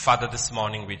Father, this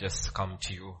morning we just come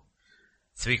to you.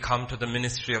 As we come to the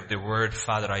ministry of the word,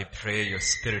 Father, I pray your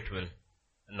Spirit will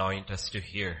anoint us to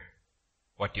hear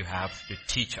what you have to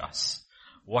teach us,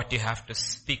 what you have to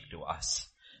speak to us,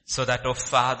 so that, oh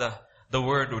Father, the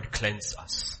word would cleanse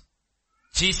us.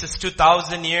 Jesus,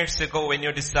 2,000 years ago when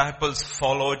your disciples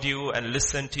followed you and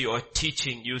listened to your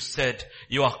teaching, you said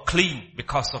you are clean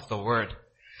because of the word.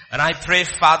 And I pray,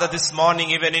 Father, this morning,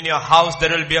 even in your house, there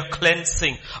will be a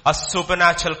cleansing, a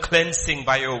supernatural cleansing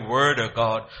by your word, O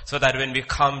God, so that when we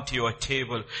come to your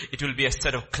table, it will be a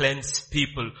set of cleansed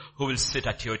people who will sit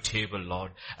at your table,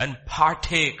 Lord, and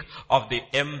partake of the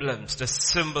emblems, the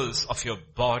symbols of your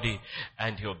body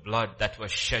and your blood that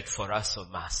was shed for us, O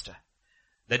Master.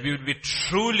 That we would be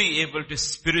truly able to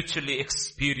spiritually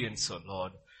experience, O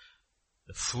Lord,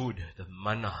 the food, the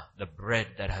manna, the bread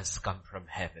that has come from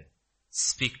heaven.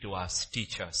 Speak to us,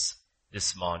 teach us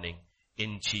this morning.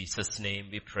 In Jesus' name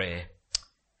we pray.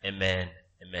 Amen,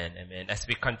 amen, amen. As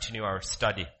we continue our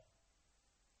study,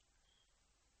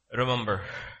 remember,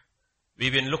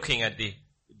 we've been looking at the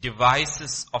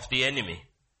devices of the enemy.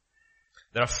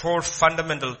 There are 4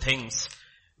 fundamental things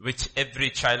which every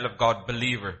child of God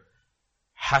believer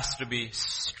has to be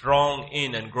strong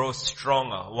in and grow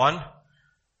stronger. 1,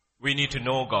 we need to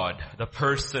know God, the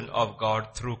person of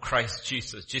God through Christ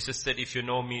Jesus. Jesus said, if you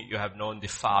know me, you have known the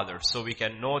Father. So we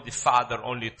can know the Father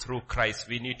only through Christ.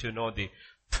 We need to know the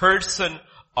person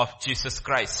of Jesus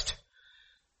Christ.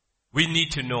 We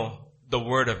need to know the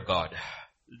Word of God,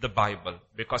 the Bible.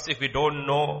 Because if we don't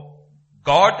know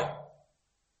God,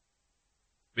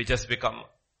 we just become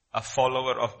a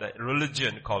follower of the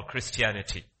religion called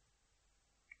Christianity.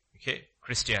 Okay?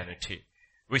 Christianity,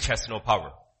 which has no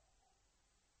power.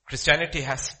 Christianity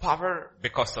has power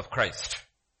because of Christ.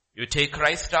 You take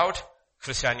Christ out,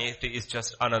 Christianity is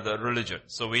just another religion.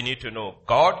 So we need to know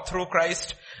God through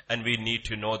Christ, and we need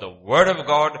to know the Word of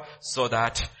God, so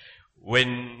that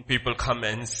when people come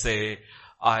and say,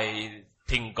 I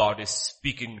think God is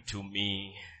speaking to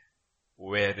me,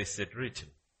 where is it written?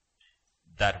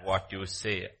 That what you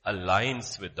say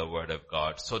aligns with the Word of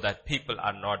God, so that people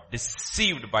are not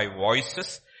deceived by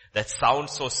voices that sound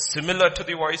so similar to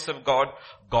the voice of God.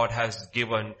 God has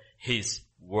given His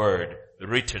Word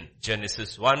written.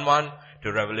 Genesis 1:1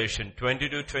 to Revelation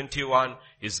 22:21.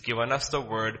 He's given us the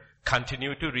Word.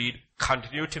 Continue to read,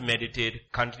 continue to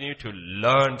meditate, continue to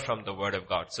learn from the Word of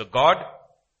God. So God,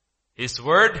 His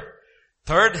Word.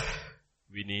 Third,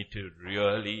 we need to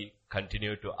really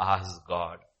continue to ask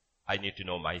God. I need to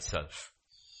know myself.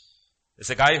 There's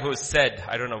a guy who said,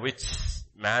 I don't know which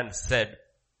man said,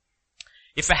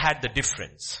 if I had the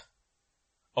difference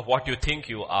of what you think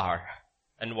you are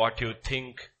and what you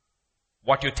think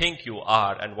you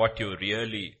are and what you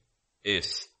really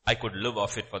is, I could live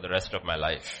off it for the rest of my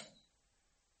life.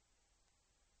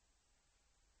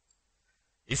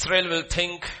 Israel will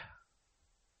think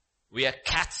we are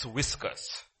cat's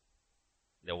whiskers.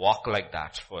 They walk like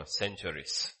that for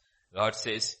centuries. God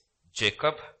says,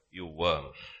 Jacob, you worm.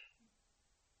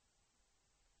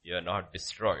 You are not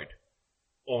destroyed.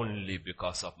 Only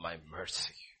because of my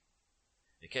mercy.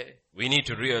 Okay? We need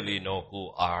to really know who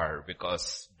are,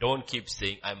 because don't keep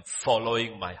saying, I'm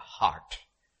following my heart.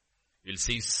 You'll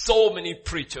see so many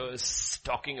preachers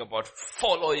talking about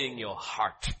following your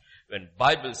heart. When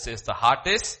Bible says the heart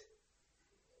is,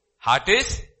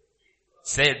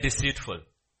 say deceitful.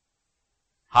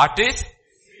 Heart is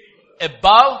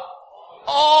above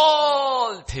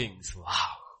all things.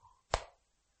 Wow.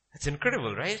 That's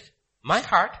incredible, right? My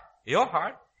heart, your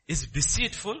heart, is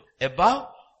deceitful above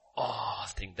all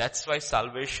things. That's why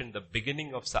salvation, the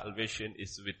beginning of salvation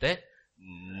is with a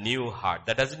new heart.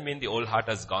 That doesn't mean the old heart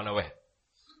has gone away.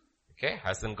 Okay?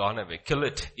 Hasn't gone away. Kill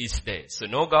it each day. So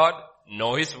know God,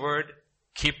 know His Word,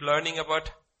 keep learning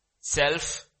about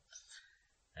self,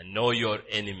 and know your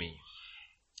enemy.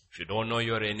 If you don't know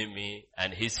your enemy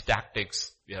and his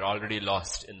tactics, we are already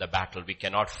lost in the battle. We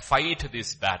cannot fight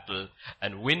this battle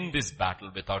and win this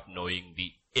battle without knowing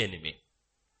the enemy.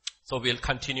 So we'll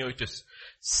continue to,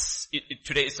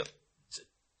 today is a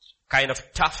kind of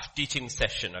tough teaching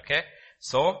session, okay?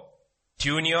 So,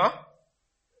 tune your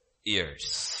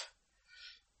ears.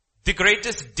 The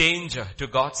greatest danger to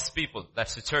God's people,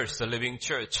 that's the church, the living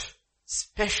church,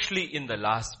 especially in the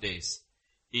last days,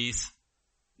 is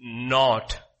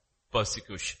not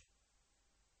persecution,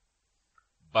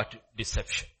 but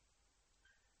deception.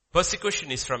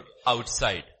 Persecution is from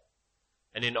outside.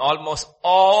 And in almost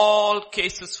all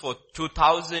cases for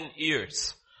 2,000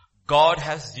 years, God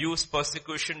has used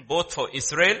persecution both for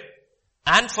Israel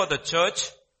and for the church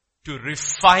to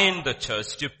refine the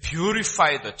church, to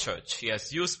purify the church. He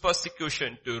has used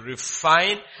persecution to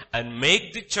refine and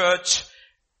make the church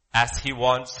as he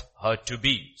wants her to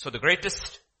be. So the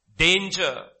greatest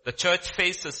danger the church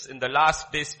faces in the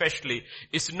last day especially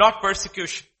is not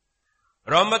persecution.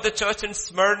 Remember the church in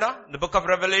Smyrna, in the book of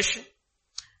Revelation?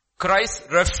 Christ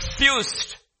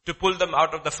refused to pull them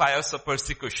out of the fires of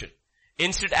persecution.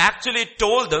 Instead, actually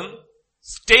told them,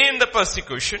 stay in the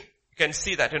persecution. You can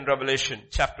see that in Revelation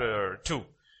chapter 2.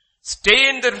 Stay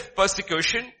in the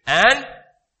persecution and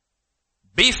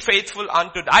be faithful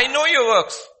unto, I know your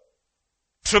works.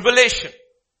 Tribulation,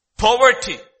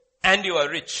 poverty, and you are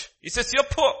rich. He says you're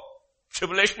poor.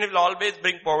 Tribulation will always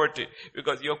bring poverty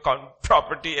because your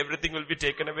property, everything will be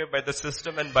taken away by the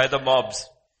system and by the mobs.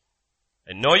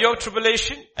 I know your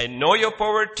tribulation, I know your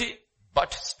poverty,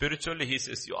 but spiritually he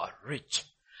says you are rich.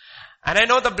 And I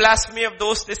know the blasphemy of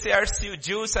those they say are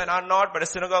Jews and are not, but a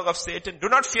synagogue of Satan. Do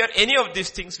not fear any of these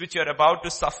things which you are about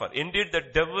to suffer. Indeed, the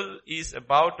devil is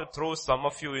about to throw some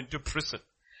of you into prison,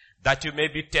 that you may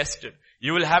be tested.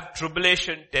 You will have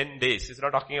tribulation 10 days. He's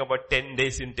not talking about 10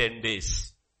 days in 10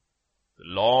 days. It's a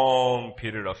long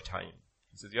period of time.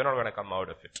 He says you're not going to come out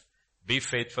of it. Be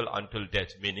faithful until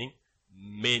death, meaning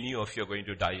many of you are going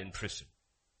to die in prison.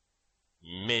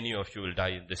 Many of you will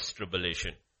die in this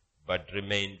tribulation. But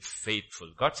remain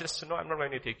faithful. God says, no, I'm not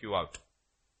going to take you out.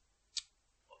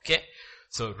 Okay?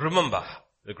 So remember,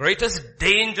 the greatest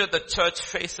danger the church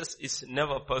faces is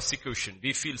never persecution.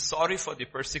 We feel sorry for the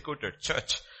persecuted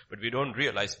church, but we don't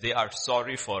realize they are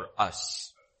sorry for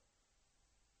us.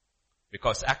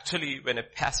 Because actually, when a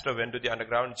pastor went to the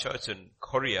underground church in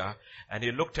Korea, and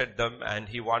he looked at them and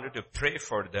he wanted to pray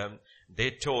for them, they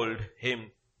told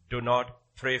him, do not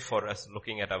pray for us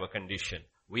looking at our condition.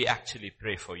 We actually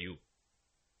pray for you.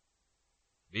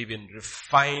 We've been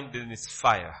refined in his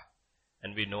fire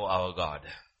and we know our God.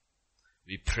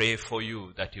 We pray for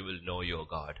you that you will know your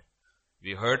God.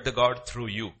 We heard the God through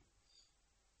you,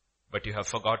 but you have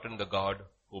forgotten the God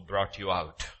who brought you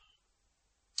out.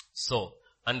 So,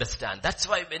 understand. That's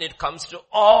why when it comes to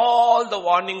all the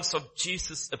warnings of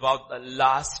Jesus about the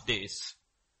last days,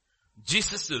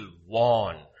 Jesus will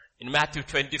warn. In Matthew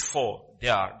 24,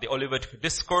 the Olivet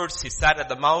Discourse, he sat at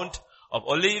the Mount of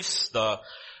Olives. The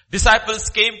disciples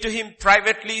came to him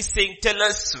privately saying, tell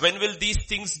us, when will these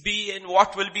things be and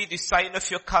what will be the sign of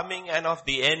your coming and of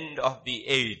the end of the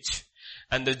age?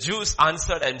 And the Jews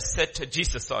answered and said to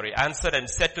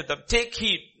them, take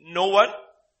heed, no one.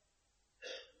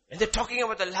 And they're talking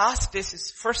about the last days. His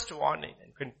first warning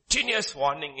and continuous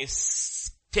warning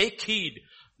is take heed,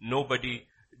 nobody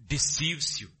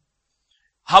deceives you.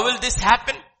 How will this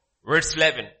happen? Verse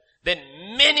 11. Then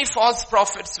many false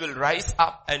prophets will rise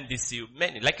up and deceive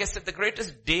many. Like I said, the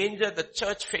greatest danger the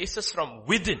church faces from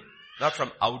within, not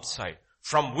from outside.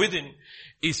 From within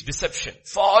is deception.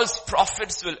 False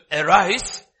prophets will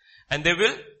arise and they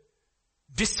will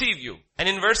deceive you. And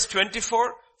in verse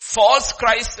 24, false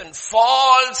Christ and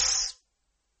false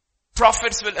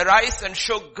prophets will arise and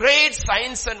show great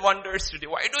signs and wonders today.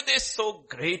 Why do they so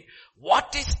great?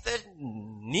 What is the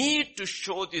need to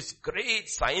show these great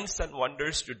signs and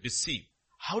wonders to deceive?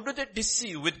 How do they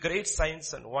deceive with great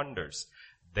signs and wonders?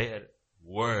 Their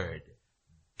word,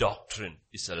 doctrine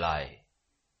is a lie.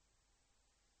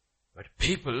 But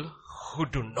people who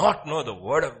do not know the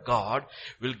word of God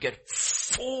will get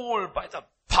fooled by the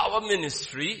power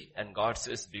ministry, and God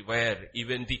says, beware,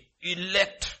 even the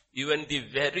elect, even the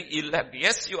very elect.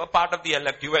 Yes, you are part of the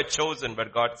elect, you were chosen,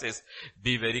 but God says,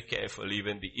 be very careful,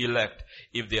 even the elect,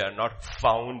 if they are not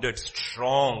founded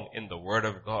strong in the word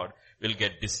of God, will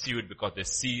get deceived because they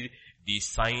see these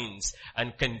signs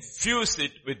and confuse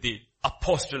it with the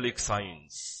apostolic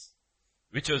signs,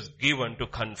 which was given to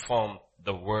confirm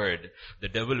the word. The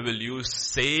devil will use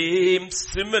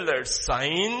similar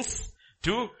signs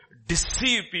to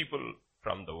deceive people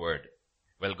from the word.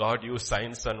 Well, God used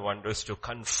signs and wonders to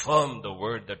confirm the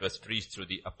word that was preached through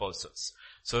the apostles.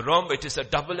 So remember, it is a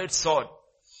double-edged sword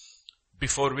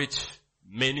before which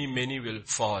many will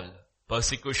fall.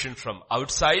 Persecution from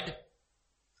outside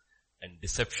and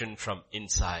deception from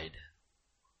inside.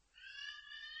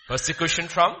 Persecution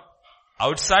from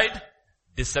outside,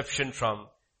 deception from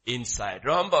inside.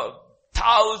 Remember,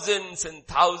 thousands and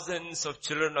thousands of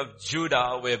children of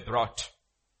Judah were brought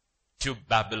to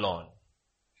Babylon.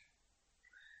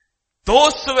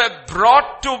 Those who were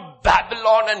brought to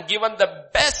Babylon and given the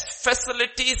best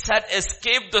facilities had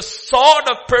escaped the sword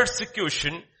of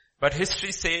persecution, but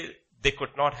history says they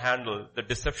could not handle the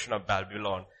deception of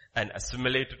Babylon and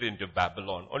assimilated into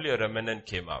Babylon. Only a remnant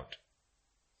came out.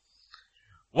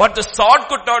 What the sword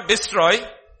could not destroy,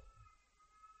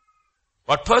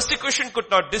 What persecution could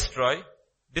not destroy,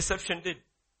 deception did.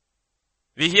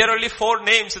 We hear only 4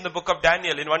 names in the book of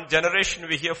Daniel. In one generation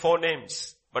we hear 4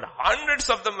 names. But hundreds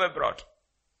of them were brought.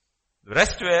 The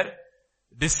rest were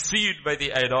deceived by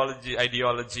the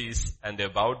ideologies, and they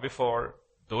bowed before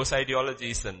those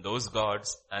ideologies and those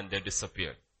gods, and they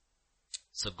disappeared.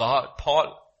 So God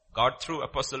through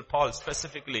Apostle Paul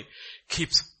specifically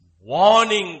keeps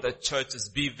warning the churches,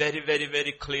 be very, very,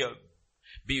 very clear.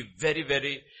 Be very,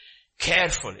 very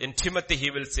careful. In Timothy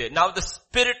he will say, now the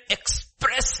Spirit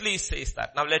expressly says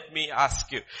that. Now let me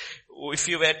ask you, if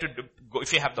you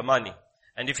have the money,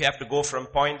 and if you have to go from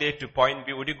point A to point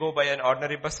B, would you go by an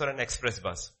ordinary bus or an express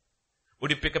bus?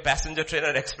 Would you pick a passenger train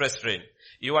or express train?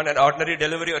 You want an ordinary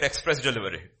delivery or express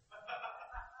delivery?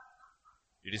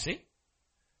 Did you see?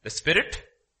 The Spirit.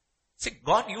 See,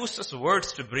 God uses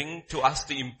words to bring to us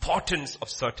the importance of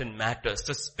certain matters.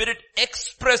 The Spirit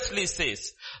expressly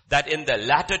says that in the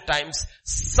latter times,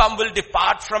 some will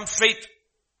depart from faith,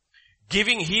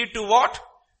 giving heed to what?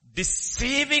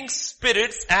 Deceiving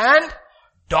spirits and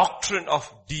doctrine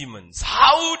of demons.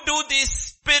 How do these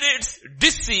spirits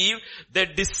deceive? They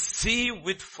deceive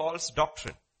with false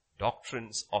doctrine.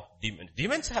 Doctrines of demons.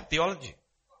 Demons have theology.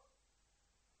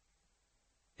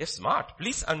 They're smart.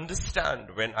 Please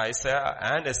understand, when Isaiah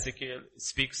and Ezekiel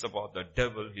speaks about the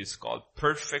devil, he's called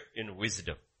perfect in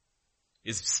wisdom.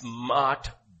 He's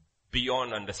smart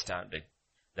beyond understanding.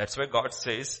 That's why God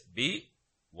says, be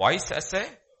wise as a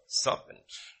serpent.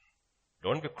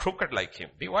 Don't be crooked like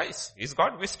him. Be wise. He's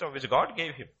got wisdom which God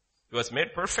gave him. He was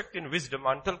made perfect in wisdom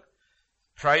until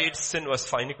pride,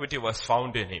 iniquity was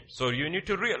found in him. So you need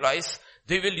to realize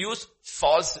they will use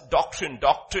false doctrine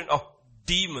of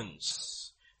demons.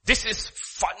 This is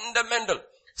fundamental.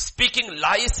 Speaking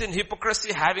lies in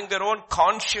hypocrisy, having their own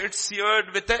conscience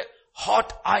seared with a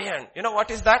hot iron. You know what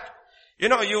is that? You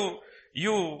know,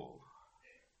 you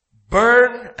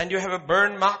burn and you have a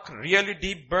burn mark, really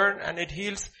deep burn, and it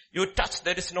heals. You touch,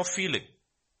 there is no feeling.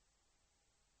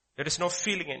 There is no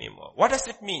feeling anymore. What does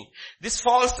it mean? These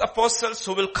false apostles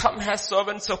who will come as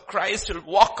servants of Christ will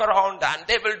walk around and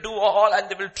they will do all, and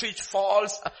they will teach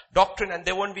false doctrine, and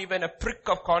there won't be even a prick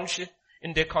of conscience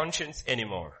in their conscience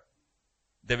anymore.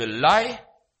 They will lie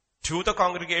to the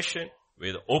congregation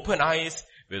with open eyes,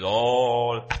 with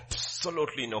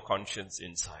absolutely no conscience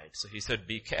inside. So he said,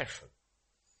 be careful.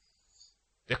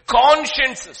 The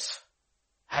consciences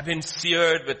have been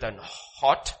seared with an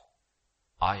hot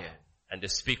iron, and they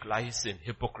speak lies in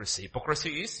hypocrisy.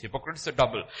 Hypocrites are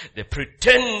double. They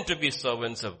pretend to be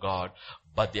servants of God,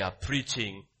 but they are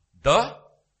preaching the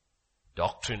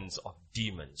doctrines of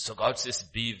demons. So God says,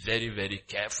 be very, very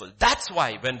careful. That's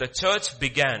why when the church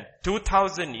began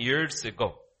 2,000 years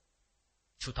ago,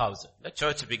 the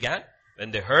church began,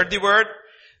 when they heard the word,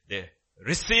 they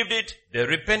received it, they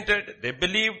repented, they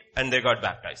believed, and they got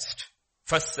baptized.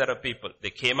 First set of people, they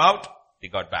came out, they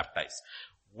got baptized.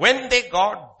 When they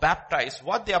got baptized,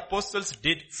 what the apostles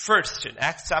did first in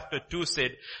Acts chapter 2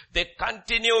 said, they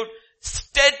continued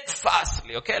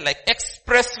steadfastly, like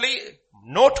expressly,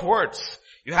 note words.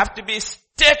 You have to be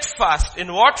steadfast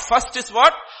in what? First is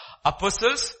what?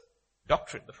 Apostles'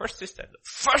 doctrine. The first is that. The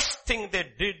first thing they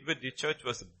did with the church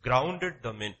was grounded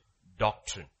them in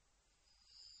doctrine.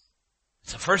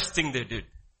 It's the first thing they did.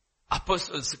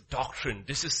 Apostles' doctrine.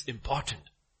 This is important.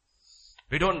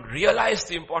 We don't realize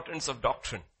the importance of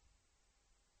doctrine.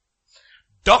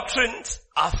 Doctrines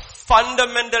are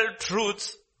fundamental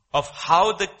truths of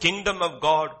how the kingdom of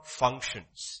God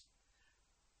functions.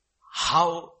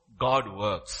 How God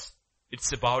works.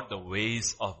 It's about the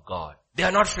ways of God. They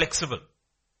are not flexible.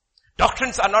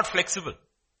 Doctrines are not flexible.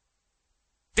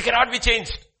 They cannot be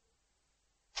changed.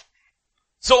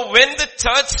 So when the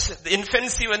church, the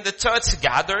infancy, when the church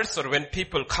gathers or when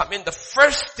people come in, the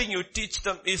first thing you teach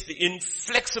them is the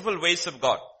inflexible ways of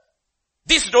God.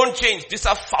 These don't change. These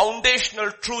are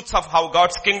foundational truths of how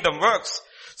God's kingdom works.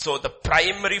 So the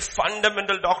primary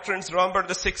fundamental doctrines, remember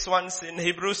the 6 ones in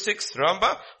Hebrews 6,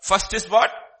 remember? First is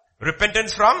what?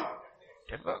 Repentance from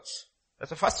dead works. That's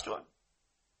the first one.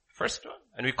 First one.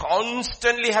 And we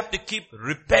constantly have to keep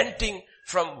repenting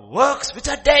from works which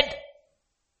are dead.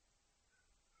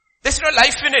 There's no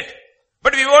life in it.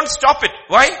 But we won't stop it.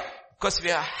 Why? Because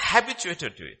we are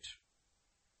habituated to it.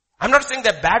 I'm not saying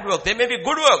they're bad works. They may be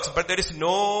good works, but there is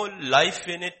no life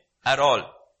in it at all.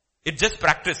 It's just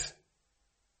practice.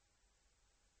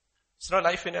 It's no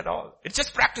life in it at all. It's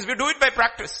just practice. We do it by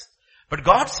practice. But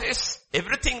God says,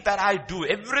 everything that I do,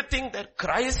 everything that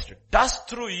Christ does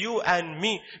through you and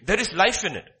me, there is life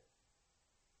in it.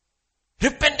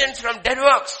 Repentance from dead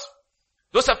works.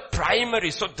 Those are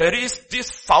primary. So there is this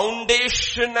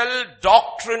foundational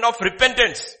doctrine of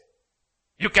repentance.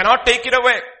 You cannot take it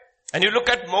away. And you look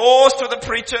at most of the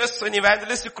preachers and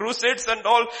evangelistic crusades and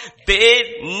all,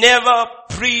 they never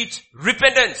preach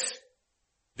repentance.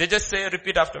 They just say,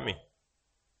 repeat after me.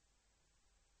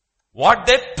 What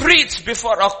they preach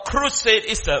before a crusade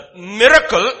is a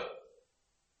miracle.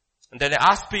 And then they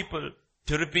ask people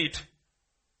to repeat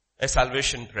a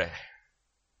salvation prayer.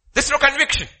 There's no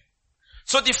conviction.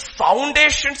 So the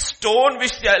foundation stone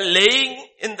which they are laying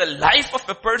in the life of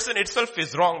a person itself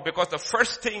is wrong, because the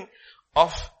first thing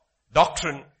of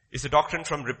doctrine is a doctrine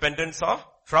from repentance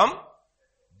from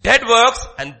dead works,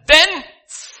 and then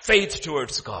faith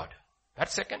towards God.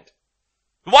 That's second.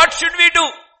 What should we do?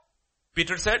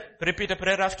 Peter said, repeat a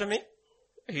prayer after me.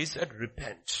 He said,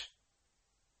 repent.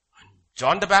 When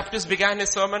John the Baptist began his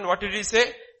sermon, what did he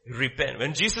say? Repent.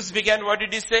 When Jesus began, what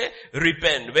did he say?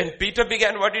 Repent. When Peter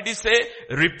began, what did he say?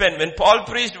 Repent. When Paul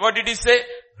preached, what did he say?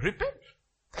 Repent.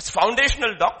 That's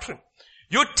foundational doctrine.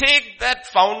 You take that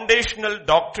foundational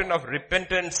doctrine of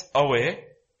repentance away,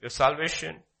 your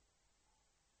salvation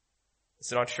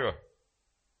is not sure.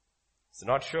 It's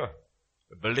not sure.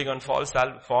 We're building on false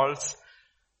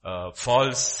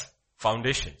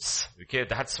foundations. Okay,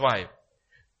 that's why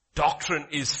doctrine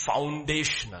is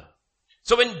foundational.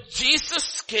 So when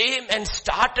Jesus came and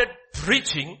started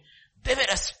preaching, they were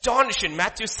astonished. In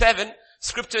Matthew 7,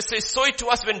 scripture says, so it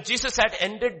was when Jesus had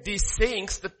ended these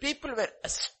sayings, the people were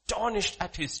astonished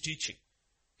at his teaching.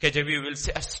 KJV will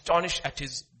say astonished at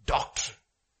his doctrine.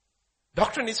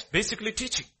 Doctrine is basically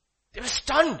teaching. They were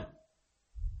stunned.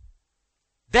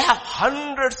 They have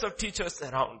hundreds of teachers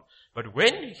around. But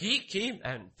when he came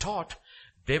and taught,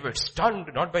 they were stunned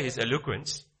not by his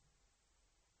eloquence,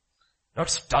 not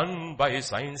stunned by his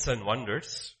signs and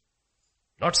wonders,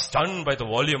 not stunned by the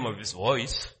volume of his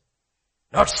voice,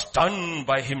 not stunned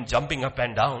by him jumping up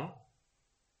and down.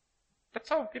 That's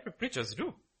how preachers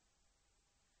do.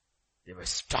 They were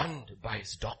stunned by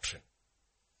his doctrine.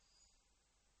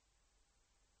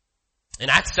 In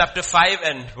Acts chapter 5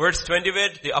 and verse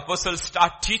 28, the apostles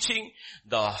start teaching.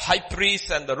 The high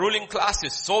priest and the ruling class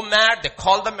is so mad, they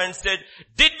called them and said,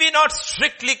 did we not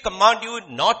strictly command you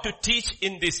not to teach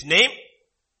in this name?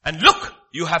 And look,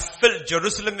 you have filled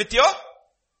Jerusalem with your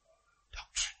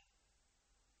doctrine.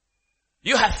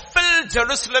 You have filled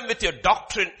Jerusalem with your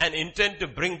doctrine and intend to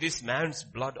bring this man's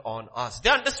blood on us.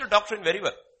 They understood doctrine very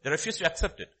well. They refused to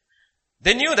accept it.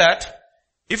 They knew that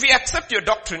if we accept your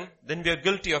doctrine, then we are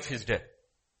guilty of his death.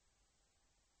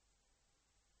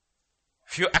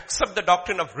 If you accept the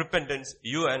doctrine of repentance,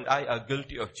 you and I are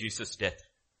guilty of Jesus' death.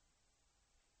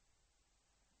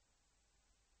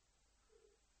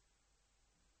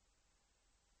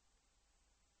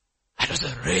 That was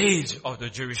the rage of the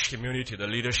Jewish community, the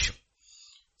leadership.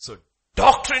 So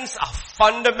doctrines are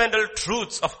fundamental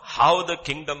truths of how the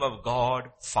kingdom of God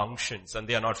functions, and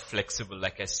they are not flexible,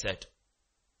 like I said.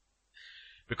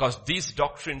 Because these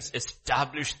doctrines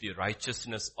establish the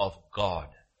righteousness of God.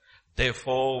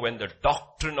 Therefore, when the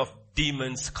doctrine of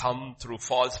demons come through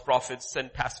false prophets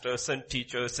and pastors and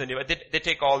teachers, and they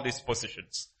take all these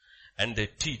positions and they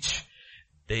teach,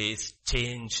 they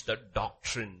change the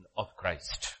doctrine of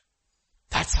Christ.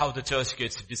 That's how the church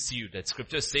gets deceived. That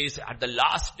scripture says at the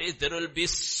last days there will be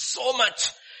so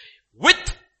much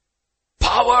with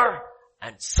power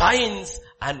and signs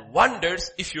and wonders,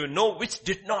 if you know, which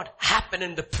did not happen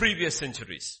in the previous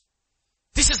centuries.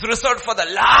 This is reserved for the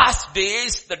last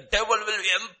days. The devil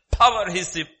will empower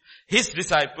his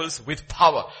disciples with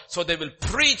power. So they will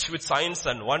preach with signs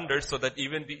and wonders, so that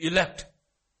even the elect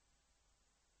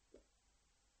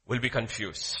will be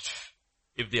confused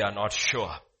if they are not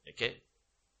sure. Okay?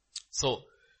 So,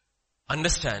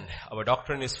 understand, our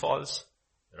doctrine is false.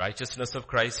 The righteousness of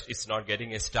Christ is not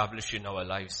getting established in our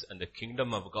lives, and the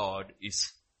kingdom of God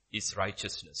is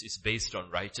righteousness, is based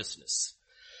on righteousness.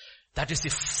 That is the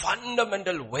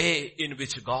fundamental way in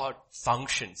which God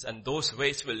functions, and those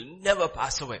ways will never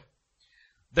pass away.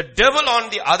 The devil, on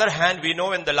the other hand, we know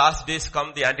when the last days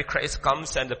come, the Antichrist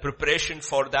comes, and the preparation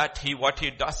for that, what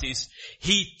he does is,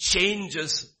 he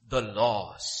changes the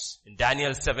laws. In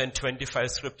Daniel 7:25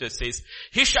 scripture says,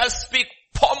 he shall speak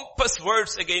pompous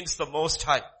words against the Most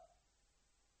High.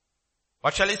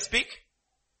 What shall he speak?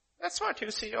 That's what you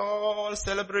see, all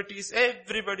celebrities,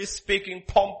 everybody speaking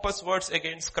pompous words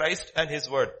against Christ and his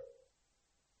word.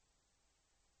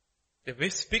 They're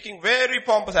speaking very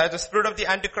pompous. As the spirit of the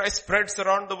Antichrist spreads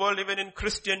around the world, even in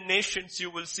Christian nations,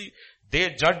 you will see their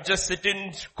judges sit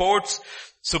in courts,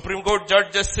 Supreme Court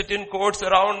judges sit in courts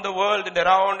around the world and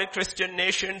around in Christian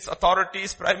nations,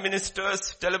 authorities, prime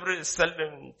ministers,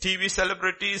 TV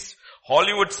celebrities,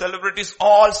 Hollywood celebrities,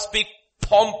 all speak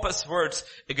pompous words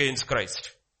against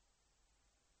Christ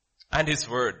and his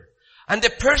word. And they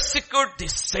persecute the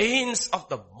saints of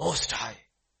the Most High.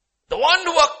 The one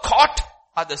who are caught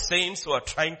are the saints who are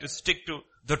trying to stick to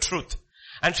the truth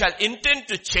and shall intend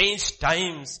to change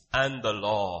times and the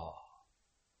law.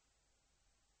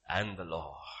 And the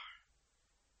law.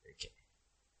 Okay.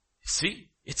 See,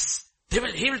 he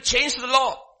will change the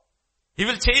law. He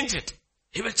will change it.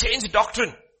 He will change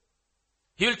doctrine.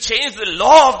 He will change the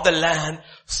law of the land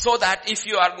so that if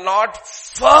you are not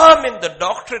firm in the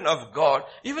doctrine of God,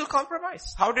 you will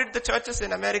compromise. How did the churches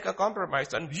in America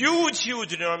compromise? And huge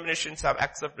denominations have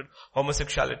accepted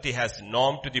homosexuality as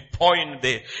norm to the point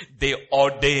they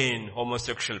ordain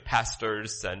homosexual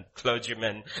pastors and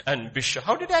clergymen and bishops.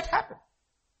 How did that happen?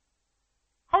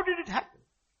 How did it happen?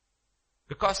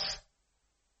 Because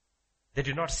they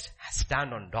did not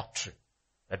stand on doctrine.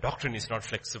 The doctrine is not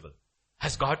flexible.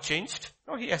 Has God changed?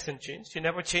 No, He hasn't changed. He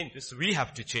never changes. We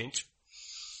have to change.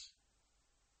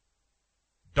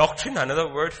 Doctrine,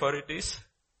 another word for it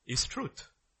is truth.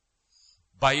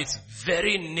 By its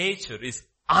very nature is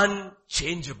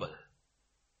unchangeable.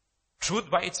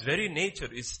 Truth by its very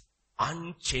nature is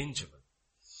unchangeable.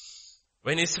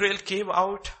 When Israel came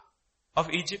out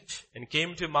of Egypt and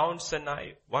came to Mount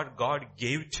Sinai, what God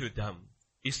gave to them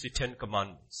is the 10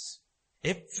 Commandments.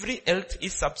 Every else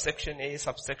is subsection A,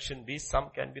 subsection B.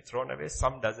 Some can be thrown away,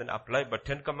 some doesn't apply, but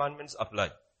 10 Commandments apply.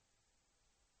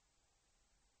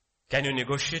 Can you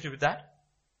negotiate with that?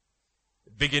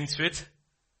 It begins with,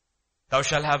 thou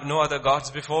shalt have no other gods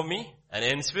before me, and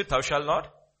ends with, thou shalt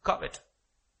not covet.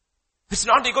 It's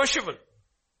not negotiable.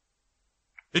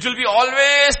 It will be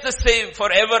always the same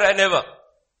forever and ever.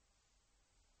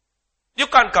 You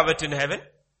can't covet in heaven.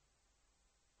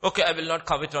 Okay, I will not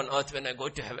covet on earth when I go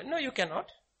to heaven. No, you cannot.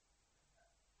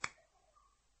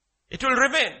 It will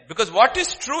remain because what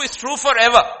is true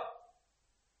forever.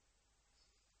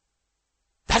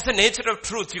 That's the nature of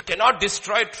truth. You cannot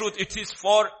destroy truth. It is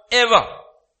forever.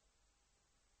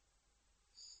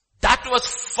 That was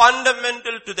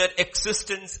fundamental to their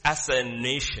existence as a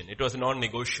nation. It was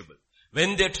non-negotiable.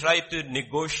 When they tried to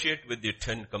negotiate with the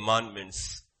 10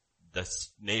 Commandments, the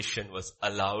nation was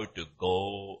allowed to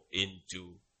go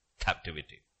into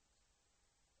captivity.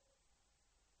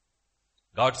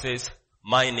 God says,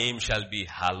 my name shall be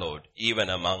hallowed even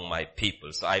among my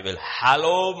people. So I will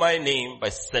hallow my name by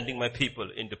sending my people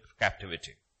into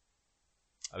captivity.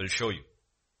 I will show you.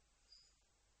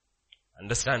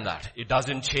 Understand that. It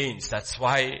doesn't change. That's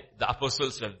why the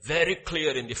apostles were very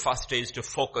clear in the first stage to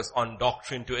focus on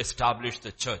doctrine to establish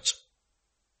the church.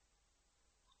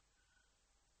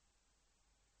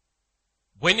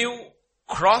 When you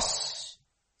cross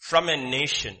from a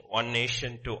nation, one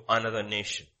nation to another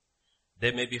nation,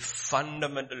 there may be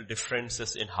fundamental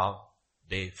differences in how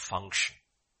they function.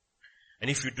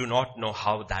 And if you do not know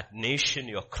how that nation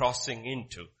you're crossing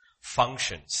into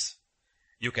functions,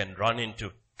 you can run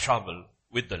into trouble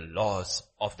with the laws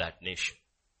of that nation.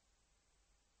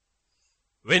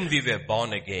 When we were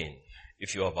born again,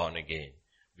 if you are born again,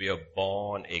 we are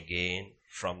born again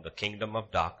from the kingdom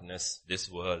of darkness,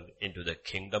 this world, into the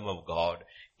kingdom of God,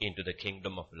 into the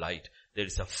kingdom of light. There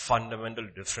is a fundamental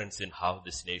difference in how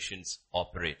these nations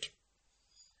operate.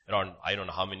 Around, I don't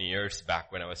know how many years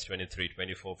back when I was 23,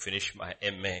 24, finished my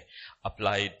MA,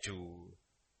 applied to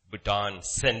Bhutan,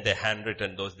 sent a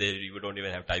handwritten, those days you don't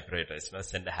even have typewriters,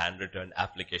 send a handwritten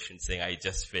application saying, I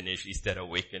just finished, is there a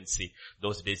vacancy?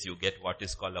 Those days you get what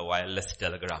is called a wireless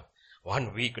telegram.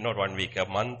 1 week, not 1 week, a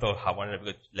month or one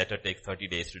letter takes 30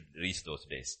 days to reach those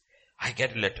days. I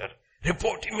get a letter.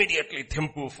 Report immediately,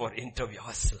 Thimphu for interview. I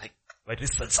was like, my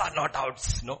results are not out,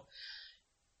 no.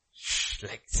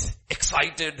 Like,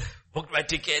 excited, booked my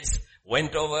tickets,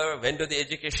 went to the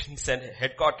education center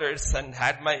headquarters and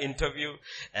had my interview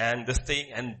and this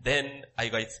thing, and then I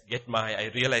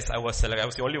realized I was selected. I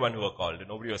was the only one who was called.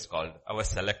 Nobody was called. I was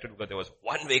selected because there was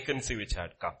one vacancy which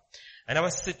had come. And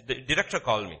the director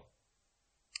called me.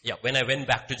 Yeah, when I went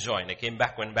back to join, the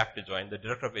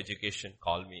director of education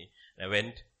called me and I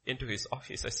went into his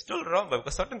office. I still remember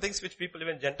because certain things which people,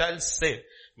 even Gentiles, say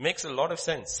makes a lot of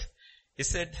sense. He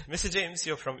said, Mr. James,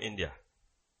 you're from India.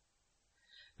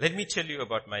 Let me tell you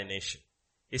about my nation.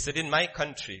 He said, in my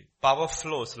country, power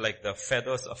flows like the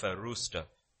feathers of a rooster,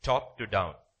 top to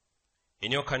down.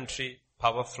 In your country,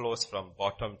 power flows from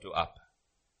bottom to up.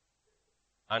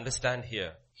 Understand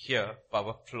here. Here,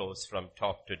 power flows from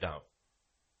top to down.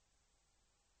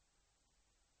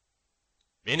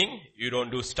 Meaning, you don't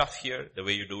do stuff here the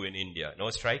way you do in India. No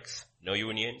strikes, no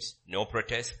unions, no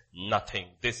protests, nothing.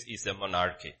 This is a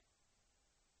monarchy.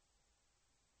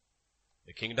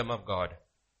 The kingdom of God,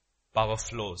 power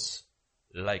flows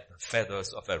like the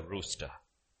feathers of a rooster,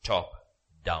 top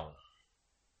down.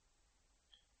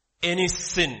 Any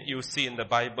sin you see in the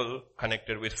Bible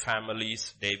connected with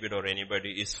families, David or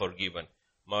anybody, is forgiven.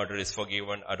 Murder is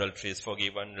forgiven, adultery is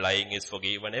forgiven, lying is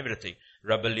forgiven, everything.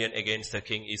 Rebellion against the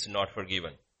king is not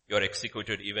forgiven. You are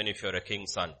executed even if you are a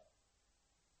king's son.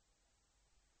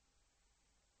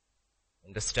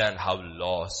 Understand how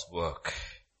laws work.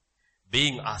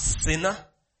 Being a sinner,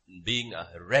 being a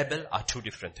rebel are two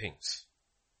different things.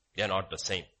 They are not the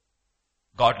same.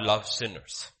 God loves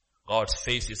sinners. God's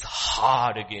face is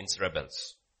hard against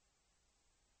rebels.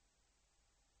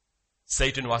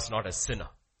 Satan was not a sinner.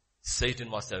 Satan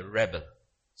was a rebel.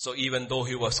 So even though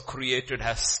he was created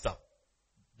as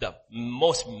the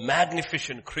most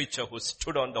magnificent creature who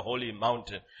stood on the holy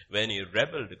mountain, when he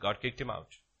rebelled, God kicked him out.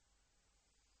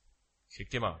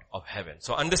 Kicked him out of heaven.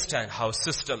 So understand how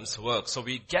systems work. So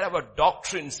we get our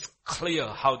doctrines clear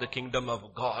how the kingdom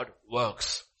of God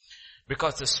works.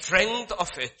 Because the strength of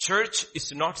a church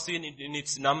is not seen in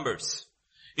its numbers.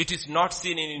 It is not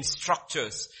seen in its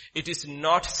structures. It is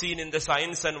not seen in the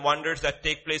signs and wonders that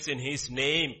take place in His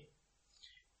name.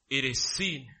 It is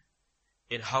seen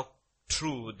in how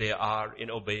true they are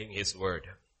in obeying His word.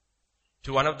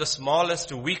 To one of the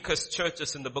smallest, weakest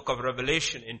churches in the book of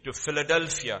Revelation, into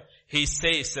Philadelphia, He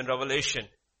says in Revelation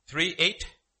 3:8,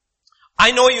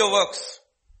 I know your works.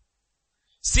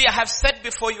 See, I have set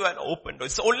before you an open door.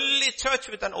 It's the only church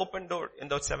with an open door in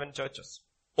those 7 churches.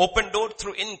 Open door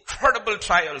through incredible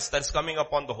trials that's coming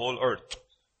upon the whole earth.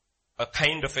 A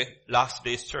kind of a last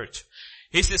days church.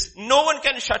 He says, no one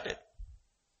can shut it.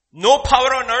 No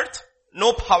power on earth,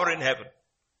 no power in heaven.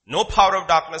 No power of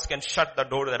darkness can shut the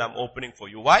door that I'm opening for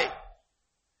you. Why?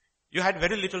 You had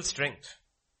very little strength.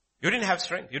 You didn't have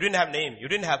strength. You didn't have name. You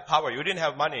didn't have power. You didn't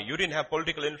have money. You didn't have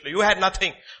political influence. You had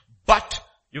nothing. But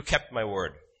you kept my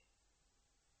word.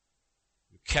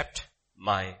 You kept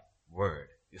my word.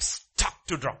 You stuck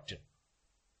to doctrine.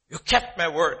 You kept my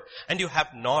word. And you have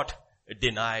not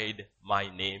denied my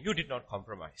name. You did not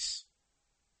compromise.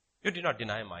 You did not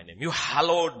deny my name. You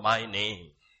hallowed my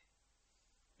name.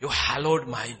 You hallowed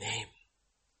my name.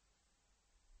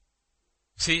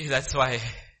 See, that's why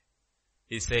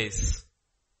he says,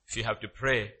 if you have to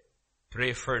pray,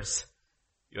 pray first.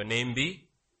 Your name be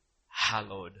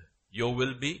hallowed. Your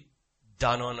will be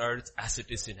done on earth as it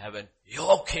is in heaven.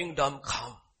 Your kingdom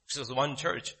come. This was one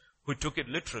church who took it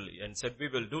literally and said, we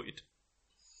will do it.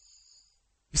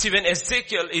 You see, when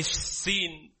Ezekiel is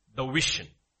seen the vision,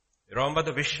 you remember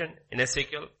the vision in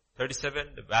Ezekiel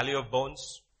 37, the valley of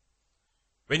bones?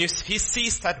 When he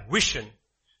sees that vision,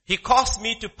 he caused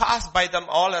me to pass by them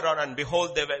all around, and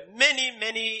behold, there were many,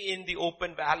 many in the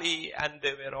open valley, and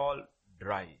they were all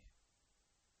dry.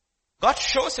 God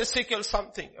shows Ezekiel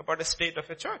something about the state of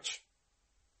a church.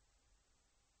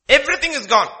 Everything is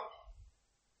gone.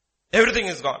 Everything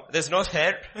is gone. There's no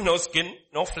hair, no skin,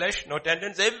 no flesh, no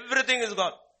tendons. Everything is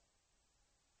gone.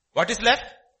 What is left?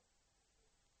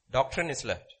 Doctrine is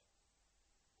left.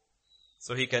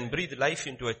 So he can breathe life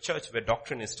into a church where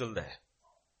doctrine is still there.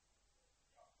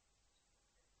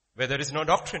 Where there is no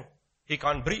doctrine, he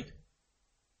can't breathe.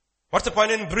 What's the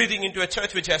point in breathing into a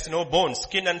church which has no bones?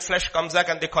 Skin and flesh comes back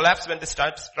and they collapse when they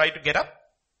try to get up.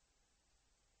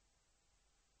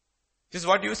 This is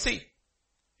what you see.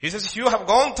 He says, you have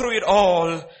gone through it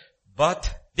all,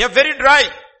 but they are very dry.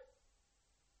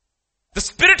 The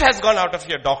spirit has gone out of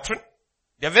your doctrine.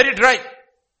 They are very dry,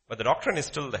 but the doctrine is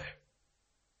still there.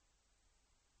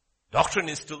 Doctrine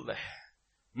is still there.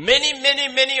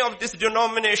 Many of these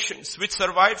denominations which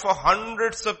survived for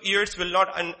hundreds of years will not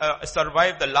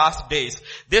survive the last days.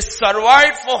 They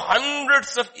survived for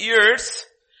hundreds of years.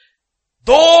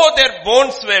 Though their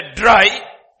bones were dry,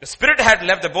 the spirit had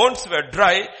left, the bones were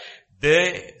dry,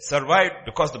 they survived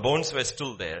because the bones were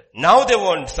still there. Now they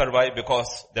won't survive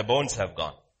because their bones have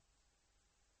gone.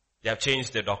 They have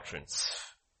changed their doctrines.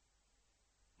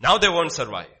 Now they won't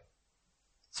survive.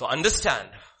 So understand,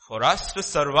 for us to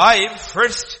survive,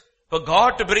 first, for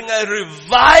God to bring a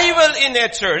revival in a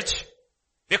church,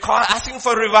 we're asking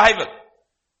for revival.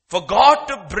 For God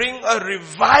to bring a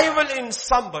revival in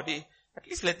somebody, at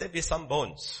least let there be some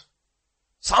bones.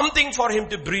 Something for Him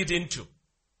to breathe into.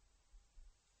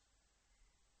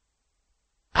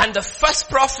 And the first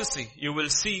prophecy you will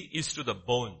see is to the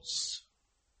bones.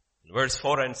 In verse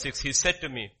 4 and 6, He said to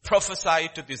me, prophesy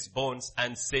to these bones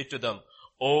and say to them,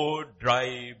 O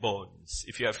dry bones.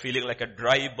 If you are feeling like a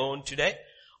dry bone today,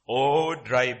 O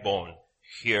dry bone,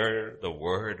 hear the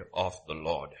word of the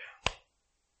Lord.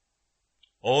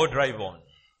 O dry bone,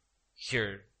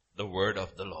 hear the word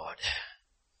of the Lord.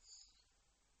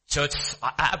 Church,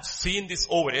 I've seen this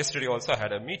over. Yesterday also I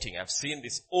had a meeting. I've seen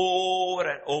this over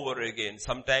and over again.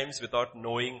 Sometimes without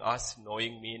knowing us,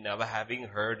 knowing me, never having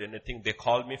heard anything. They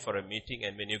call me for a meeting,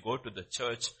 and when you go to the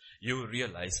church, you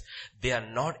realize they are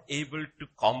not able to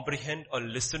comprehend or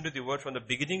listen to the word from the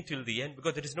beginning till the end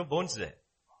because there is no bones there.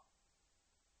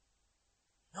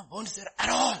 No bones there at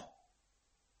all.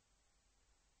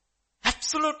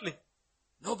 Absolutely.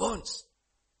 No bones.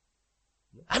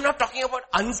 I'm not talking about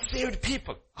unsaved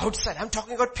people outside. I'm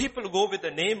talking about people who go with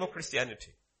the name of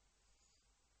Christianity.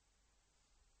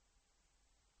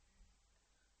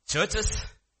 Churches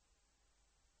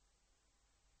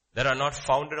that are not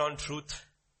founded on truth,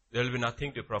 there will be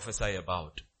nothing to prophesy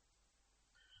about.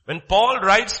 When Paul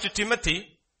writes to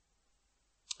Timothy,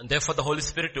 and therefore the Holy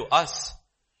Spirit to us,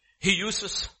 he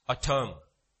uses a term.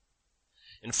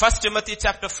 In 1 Timothy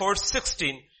chapter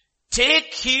 4:16,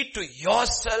 take heed to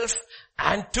yourself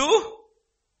and to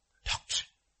doctrine.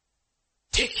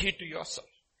 Take heed to yourself.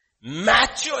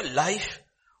 Match your life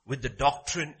with the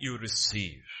doctrine you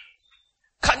receive.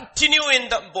 Continue in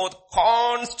them both.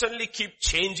 Constantly keep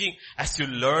changing as you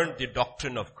learn the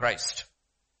doctrine of Christ.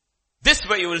 This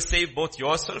way you will save both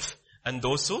yourself and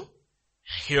those who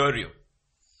hear you.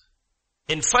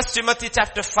 In 1 Timothy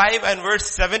chapter 5 and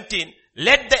verse 17,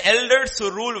 let the elders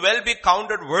who rule well be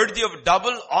counted worthy of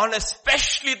double honor,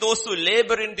 especially those who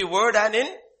labor in the word and in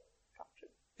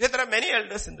doctrine. There are many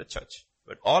elders in the church,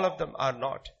 but all of them are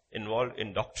not involved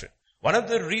in doctrine. One of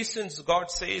the reasons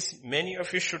God says many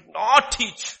of you should not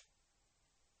teach,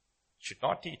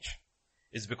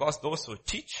 is because those who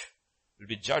teach will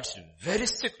be judged very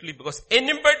strictly, because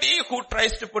anybody who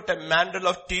tries to put a mantle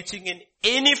of teaching in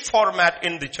any format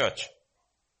in the church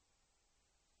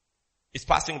is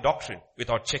passing doctrine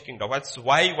without checking. That's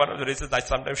why one of the reasons I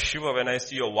sometimes shiver when I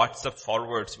see your WhatsApp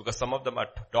forwards, because some of them are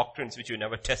doctrines which you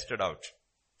never tested out.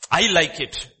 I like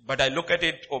it, but I look at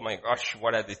it, oh my gosh,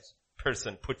 what has this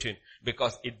person put in?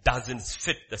 Because it doesn't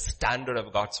fit the standard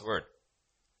of God's word.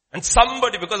 And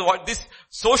somebody, because what this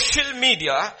social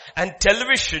media and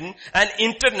television and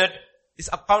internet is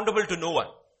accountable to no one.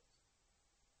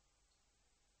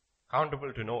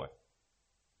 Accountable to no one.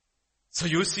 So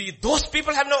you see, those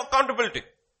people have no accountability.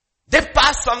 They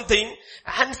pass something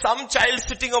and some child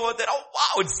sitting over there, oh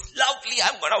wow, it's lovely,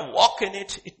 I'm gonna walk in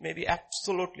it. It may be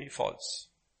absolutely false.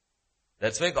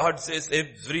 That's why God says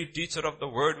every teacher of the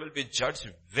word will be judged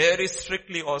very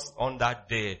strictly on that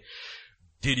day.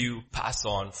 Did you pass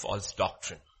on false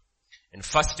doctrine? In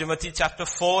 1 Timothy chapter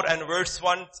 4 and verse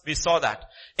 1, we saw that.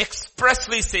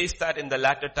 Expressly says that in the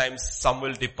latter times some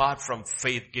will depart from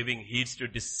faith, giving heed to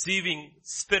deceiving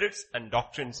spirits and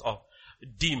doctrines of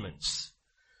demons.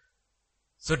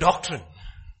 So doctrine.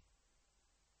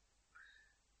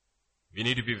 We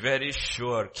need to be very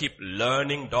sure, keep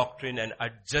learning doctrine and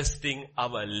adjusting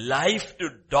our life to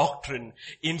doctrine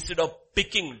instead of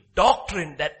picking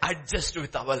doctrine that adjusts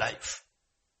with our life.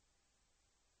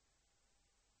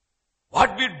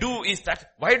 What we do is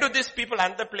that, why do these people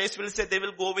and the place will say they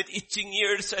will go with itching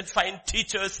ears and find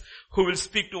teachers who will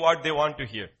speak to what they want to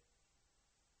hear?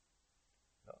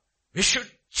 We should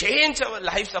change our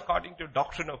lives according to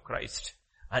doctrine of Christ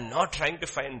and not trying to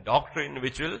find doctrine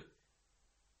which will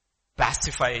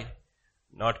pacify,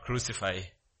 not crucify,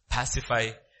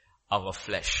 pacify our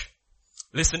flesh.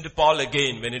 Listen to Paul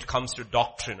again when it comes to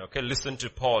doctrine, okay? Listen to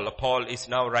Paul. Paul is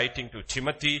now writing to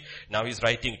Timothy. Now he's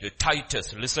writing to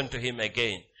Titus. Listen to him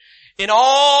again. In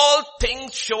all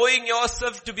things showing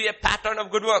yourself to be a pattern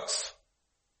of good works.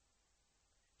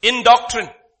 In doctrine.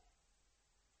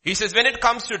 He says when it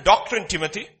comes to doctrine,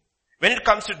 Timothy, when it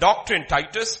comes to doctrine,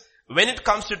 Titus, when it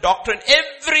comes to doctrine,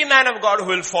 every man of God who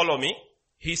will follow me,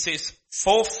 he says,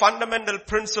 4 fundamental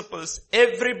principles,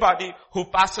 everybody who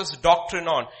passes doctrine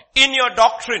on. In your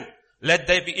doctrine, let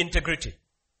there be integrity.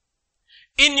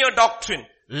 In your doctrine,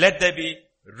 let there be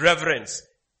reverence.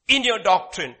 In your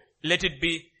doctrine, let it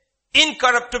be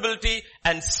incorruptibility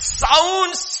and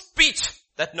sound speech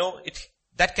that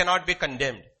cannot be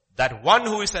condemned. That one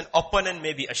who is an opponent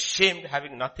may be ashamed,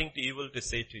 having nothing evil to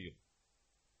say to you.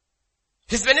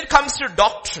 Because when it comes to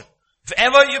doctrine, if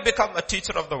ever you become a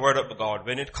teacher of the word of God,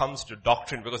 when it comes to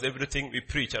doctrine, because everything we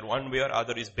preach in one way or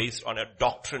other is based on a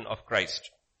doctrine of Christ.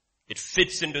 It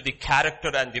fits into the character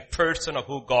and the person of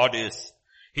who God is.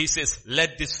 He says,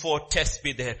 let these 4 tests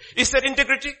be there. Is there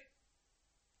integrity?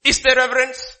 Is there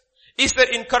reverence? Is there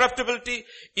incorruptibility?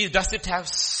 Does it have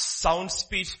sound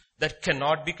speech that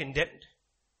cannot be condemned?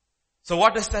 So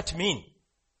what does that mean?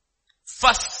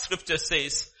 First scripture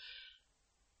says,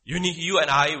 you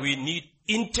and I, we need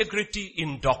integrity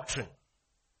in doctrine.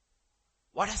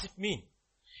 What does it mean?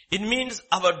 It means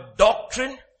our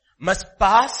doctrine must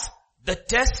pass the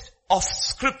test of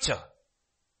scripture.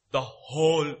 The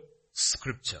whole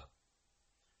scripture.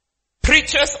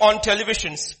 Preachers on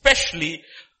television especially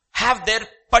have their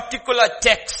particular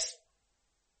texts.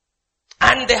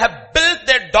 And they have built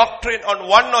their doctrine on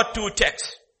one or two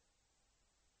texts.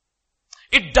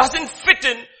 It doesn't fit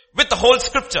in with the whole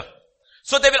scripture.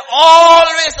 So they will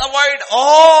always avoid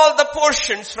all the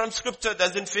portions from scripture that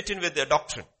doesn't fit in with their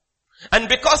doctrine. And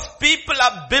because people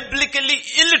are biblically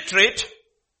illiterate,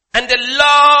 and they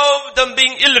love them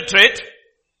being illiterate,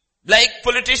 like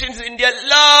politicians in India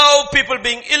love people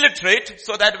being illiterate,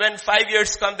 so that when 5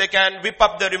 years come they can whip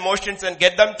up their emotions and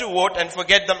get them to vote and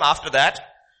forget them after that.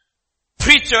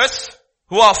 Preachers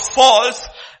who are false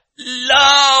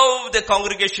love the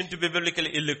congregation to be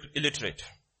biblically illiterate.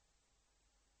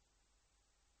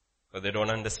 Because they don't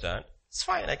understand. It's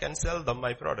fine, I can sell them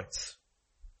my products.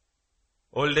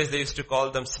 Old days they used to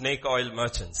call them snake oil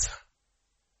merchants.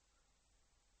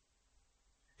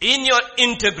 In your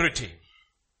integrity,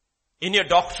 in your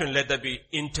doctrine, let there be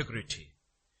integrity.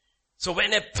 So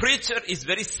when a preacher is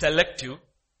very selective,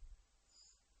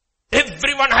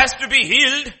 everyone has to be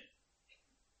healed.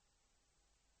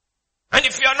 And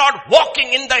if you are not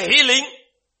walking in the healing,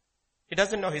 he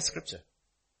doesn't know his scripture.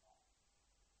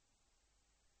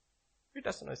 He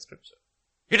doesn't know his scripture.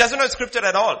 He doesn't know his scripture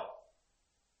at all.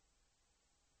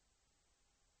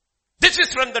 This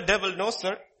is from the devil. No,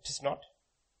 sir, it is not.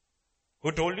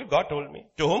 Who told you? God told me.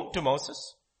 To whom? To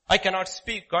Moses. I cannot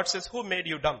speak. God says, who made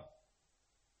you dumb?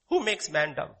 Who makes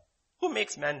man dumb? Who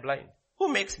makes man blind?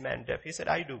 Who makes man deaf? He said,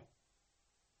 I do.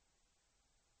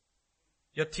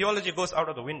 Your theology goes out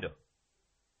of the window.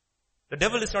 The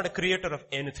devil is not a creator of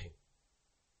anything.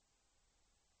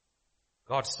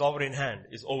 God's sovereign hand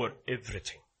is over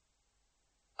everything.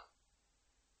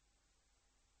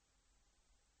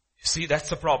 You see, that's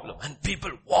the problem. And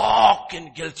people walk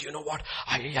in guilt. You know what?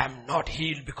 I am not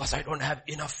healed because I don't have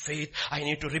enough faith. I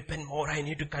need to repent more. I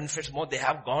need to confess more. They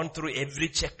have gone through every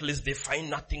checklist. They find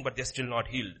nothing, but they're still not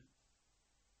healed.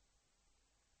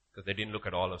 Because they didn't look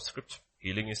at all of scripture.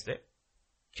 Healing is there.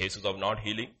 Cases of not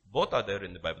healing, both are there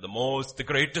in the Bible. The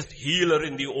greatest healer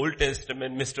in the Old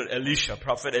Testament, Mr. Elisha,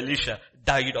 Prophet Elisha,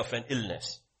 died of an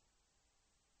illness.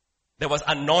 There was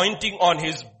anointing on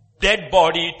his dead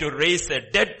body to raise a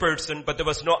dead person, but there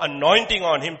was no anointing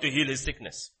on him to heal his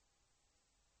sickness.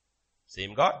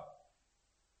 Same God.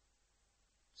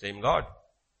 Same God.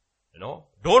 You know,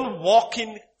 don't walk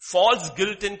in false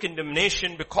guilt and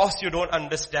condemnation because you don't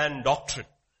understand doctrine.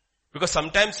 Because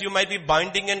sometimes you might be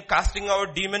binding and casting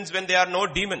out demons when there are no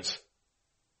demons.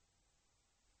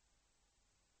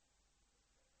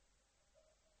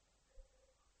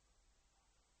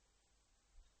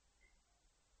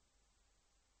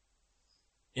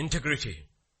 Integrity.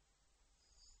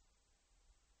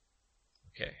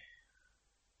 Okay.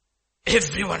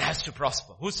 Everyone has to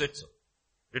prosper. Who said so?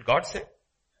 Did God say?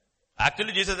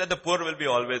 Actually, Jesus said the poor will be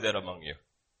always there among you.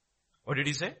 What did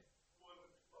he say?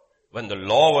 When the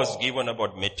law was given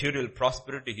about material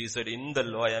prosperity, he said, in the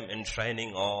law I am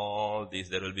enshrining all these,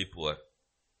 there will be poor.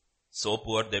 So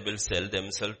poor they will sell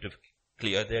themselves to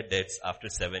clear their debts. After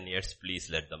 7 years, please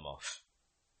let them off.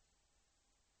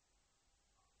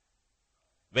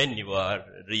 When you are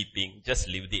reaping, just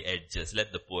leave the edges.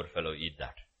 Let the poor fellow eat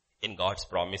that. In God's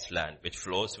promised land, which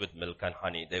flows with milk and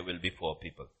honey, there will be poor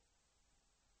people.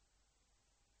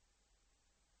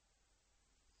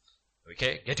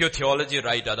 Okay, get your theology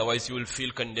right, otherwise you will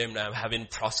feel condemned. I haven't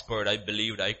prospered, I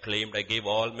believed, I claimed, I gave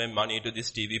all my money to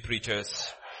these TV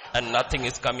preachers and nothing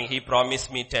is coming. He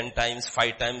promised me 10 times,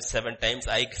 5 times, 7 times.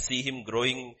 I see him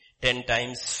growing 10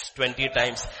 times, 20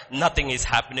 times. Nothing is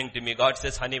happening to me. God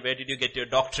says, honey, where did you get your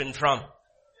doctrine from?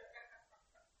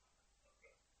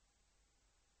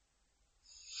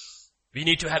 We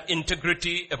need to have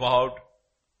integrity about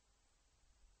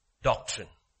doctrine.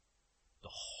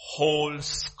 Whole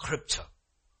scripture.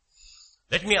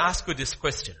 Let me ask you this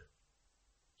question.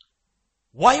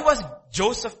 Why was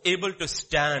Joseph able to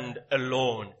stand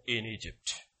alone in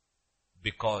Egypt?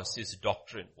 Because his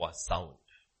doctrine was sound.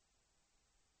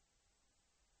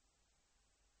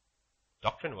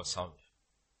 Doctrine was sound.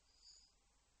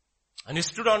 And he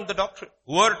stood on the doctrine.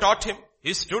 Whoever taught him,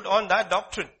 he stood on that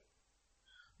doctrine.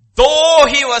 Though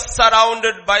he was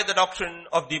surrounded by the doctrine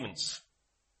of demons.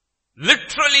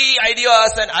 Literally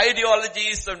ideas and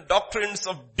ideologies and doctrines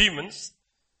of demons.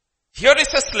 Here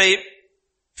is a slave,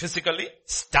 physically,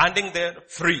 standing there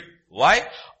free. Why?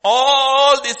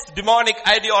 All this demonic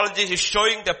ideology is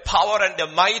showing their power and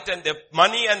their might and their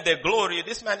money and their glory.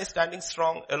 This man is standing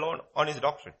strong alone on his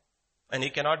doctrine. And he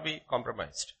cannot be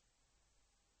compromised.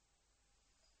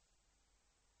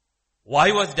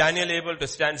 Why was Daniel able to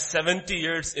stand 70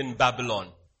 years in Babylon?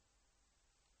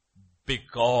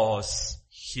 Because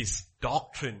his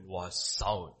doctrine was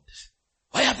sound.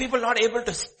 Why are people not able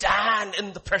to stand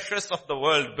in the pressures of the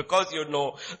world? Because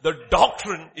the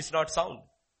doctrine is not sound.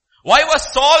 Why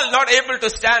was Saul not able to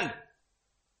stand?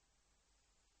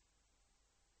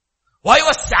 Why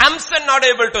was Samson not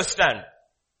able to stand?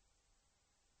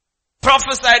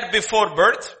 Prophesied before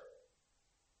birth.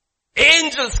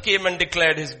 Angels came and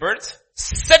declared his birth.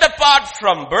 Set apart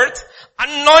from birth.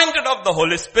 Anointed of the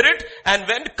Holy Spirit. And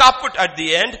went kaput at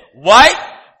the end. Why?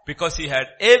 Because he had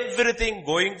everything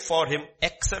going for him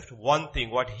except one thing.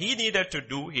 What he needed to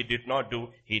do, he did not do.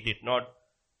 He did not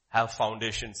have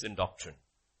foundations in doctrine.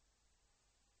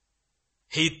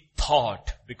 He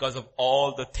thought because of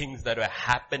all the things that were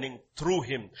happening through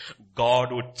him,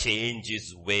 God would change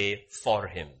his way for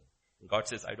him. God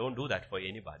says, I don't do that for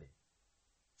anybody.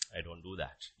 I don't do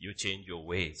that. You change your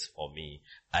ways for me.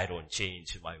 I don't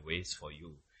change my ways for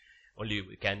you. Only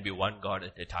we can be one God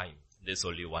at a time. There's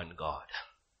only one God.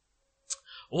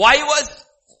 Why was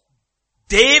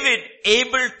David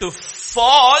able to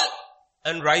fall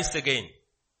and rise again?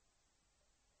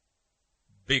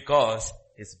 Because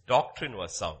his doctrine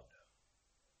was sound.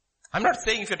 I'm not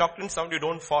saying if your doctrine is sound, you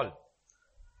don't fall.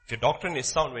 If your doctrine is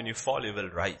sound, when you fall, you will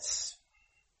rise.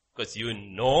 Because you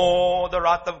know the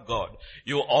wrath of God.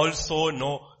 You also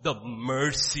know the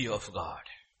mercy of God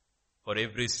for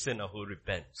every sinner who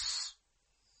repents.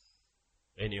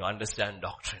 When you understand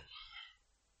doctrine.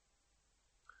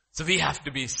 So we have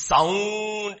to be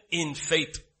sound in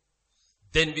faith.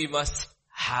 Then we must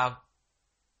have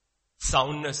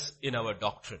soundness in our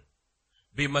doctrine.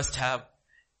 We must have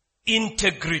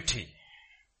integrity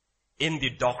in the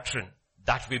doctrine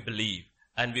that we believe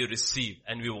and we receive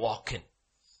and we walk in.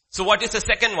 So what is the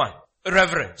second one?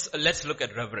 Reverence. Let's look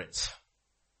at reverence.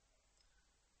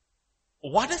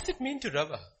 What does it mean to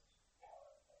revere?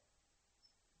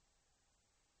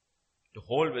 To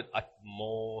hold with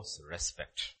utmost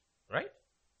respect. Right?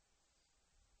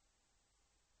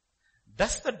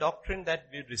 Does the doctrine that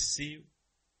we receive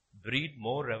breed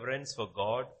more reverence for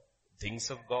God, things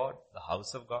of God, the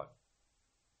house of God?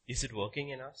 Is it working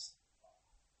in us?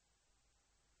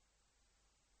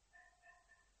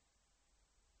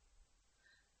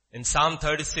 In Psalm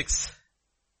 36,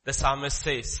 the psalmist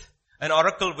says, an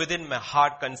oracle within my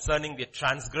heart concerning the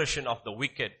transgression of the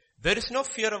wicked. There is no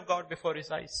fear of God before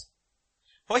his eyes.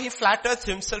 For he flatters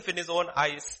himself in his own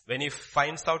eyes when he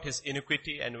finds out his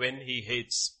iniquity and when he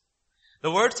hates.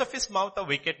 The words of his mouth are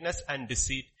wickedness and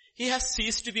deceit. He has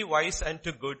ceased to be wise and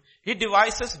to good. He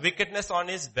devises wickedness on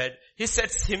his bed. He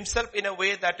sets himself in a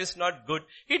way that is not good.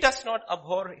 He does not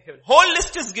abhor him. Whole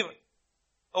list is given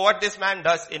of what this man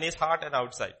does in his heart and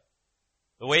outside.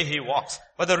 The way he walks.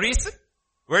 But the reason,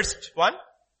 verse 1,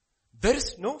 there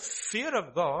is no fear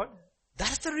of God.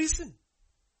 That's the reason.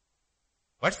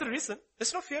 What's the reason?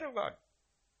 There's no fear of God.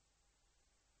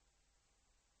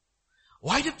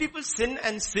 Why do people sin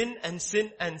and sin and sin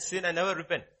and sin and never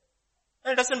repent?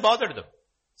 And it doesn't bother them.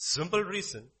 Simple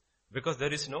reason, because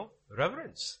there is no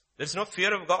reverence. There's no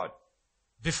fear of God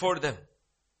before them.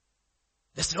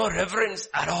 There's no reverence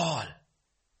at all.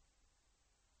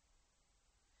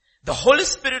 The Holy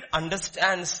Spirit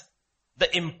understands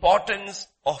the importance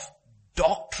of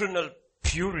doctrinal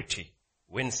purity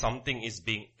when something is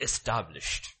being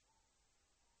established.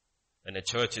 When a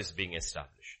church is being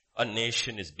established. A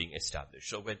nation is being established.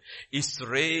 So when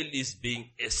Israel is being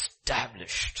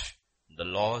established, the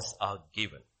laws are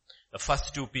given. The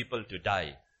first two people to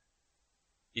die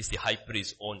is the high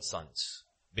priest's own sons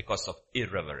because of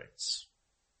irreverence.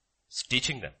 It's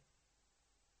teaching them.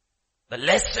 The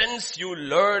lessons you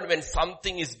learn when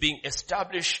something is being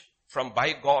established from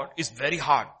by God is very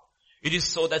hard. It is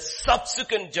so that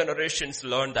subsequent generations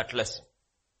learn that lesson.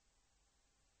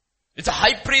 It's a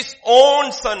high priest's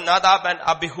own son, Nadab and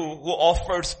Abihu, who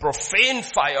offers profane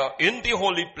fire in the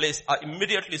holy place, are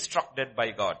immediately struck dead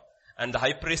by God. And the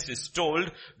high priest is told,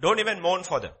 don't even mourn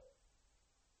for them.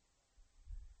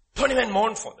 Don't even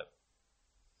mourn for them.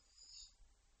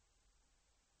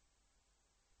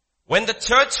 When the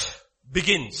church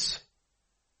begins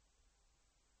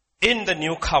in the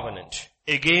new covenant,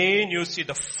 again you see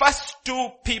the first two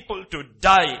people to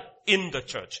die in the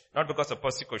church. Not because of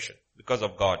persecution, because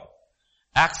of God.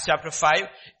 Acts chapter 5,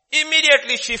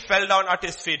 immediately she fell down at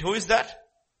his feet. Who is that?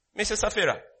 Mrs.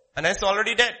 Sapphira. And is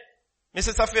already dead.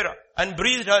 Mrs. Sapphira. And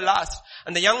breathed her last.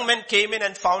 And the young men came in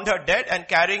and found her dead and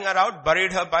carrying her out,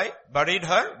 buried her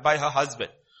by her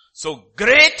husband. So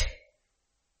great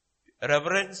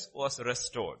reverence was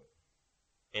restored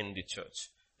in the church.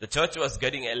 The church was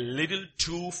getting a little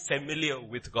too familiar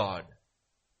with God.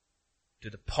 To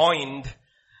the point,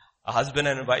 a husband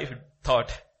and a wife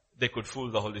thought they could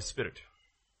fool the Holy Spirit.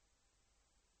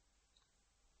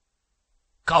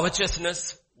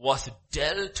 Covetousness was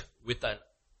dealt with an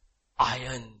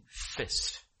iron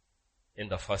fist in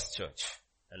the first church,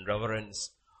 and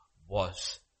reverence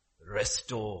was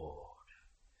restored.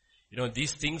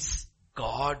 These things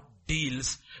God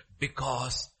deals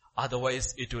because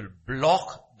otherwise it will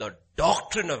block the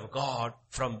doctrine of God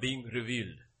from being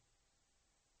revealed.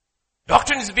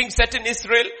 Doctrine is being set in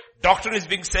Israel, doctrine is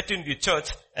being set in the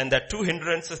church, and there are two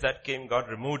hindrances that came, God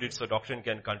removed it so doctrine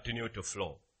can continue to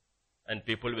flow. And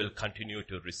people will continue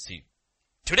to receive.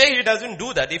 Today he doesn't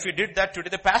do that. If he did that today,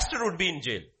 the pastor would be in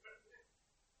jail.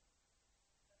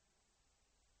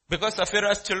 Because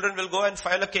Sapphira's children will go and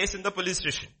file a case in the police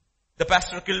station. The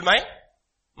pastor killed my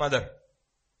mother.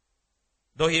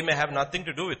 Though he may have nothing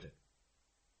to do with it.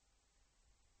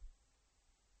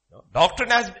 No.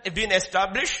 Doctrine has been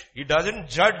established. He doesn't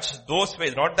judge those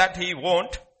ways. Not that he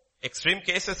won't. Extreme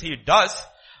cases he does,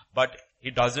 but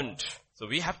he doesn't. So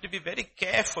we have to be very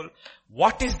careful.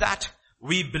 What is that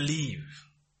we believe?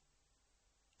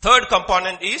 Third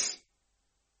component is,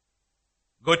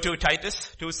 go to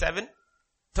Titus 2:7.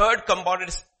 Third component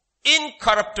is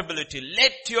incorruptibility.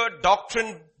 Let your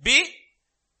doctrine be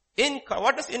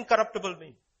what does incorruptible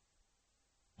mean?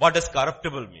 What does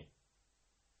corruptible mean?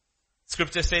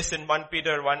 Scripture says in 1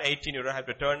 Peter 1:18, you don't have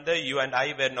to turn there, you and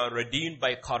I were not redeemed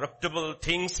by corruptible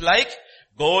things like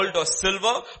gold or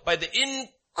silver, by the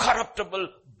incorruptible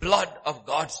blood of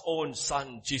God's own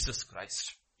Son, Jesus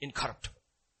Christ. Incorruptible.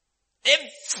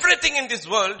 Everything in this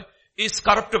world is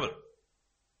corruptible.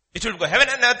 It will go, heaven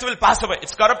and earth will pass away.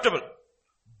 It's corruptible.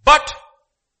 But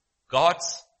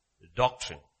God's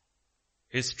doctrine,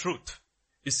 His truth,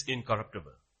 is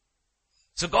incorruptible.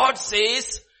 So God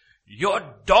says, your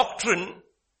doctrine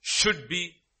should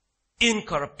be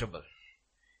incorruptible.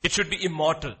 It should be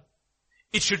immortal.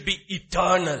 It should be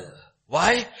eternal.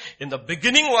 Why? In the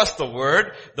beginning was the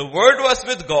Word was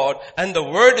with God, and the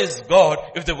Word is God.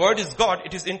 If the Word is God,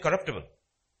 it is incorruptible.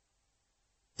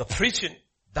 The preaching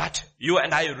that you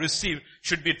and I receive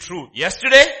should be true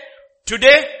yesterday,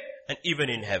 today, and even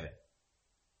in heaven.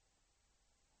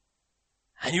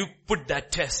 And you put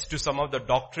that test to some of the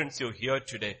doctrines you hear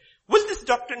today. Will this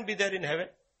doctrine be there in heaven?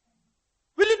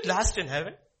 Will it last in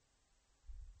heaven?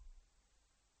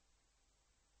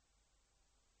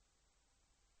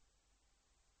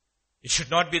 It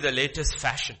should not be the latest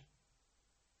fashion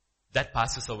that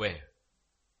passes away.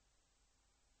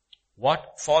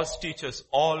 What false teachers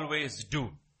always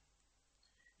do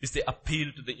is they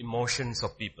appeal to the emotions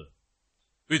of people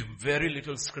with very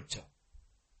little scripture.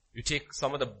 You take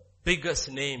some of the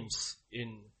biggest names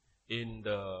in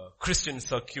the Christian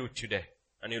circuit today,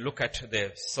 and you look at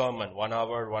their sermon, 1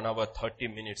 hour, 30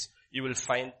 minutes, you will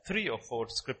find 3 or 4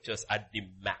 scriptures at the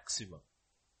maximum.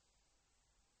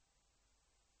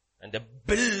 And they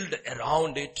build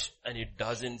around it, and it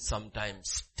doesn't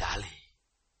sometimes tally.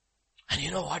 And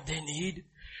you know what they need?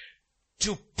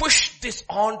 To push this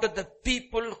on to the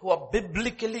people who are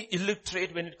biblically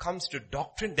illiterate when it comes to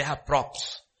doctrine. They have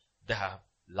props. They have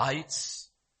lights.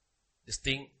 This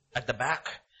thing at the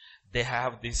back. They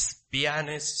have this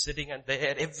pianist sitting at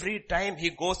there. Every time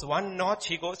he goes one notch,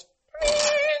 he goes.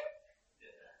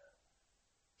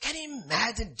 Can you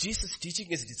imagine Jesus teaching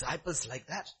his disciples like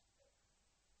that?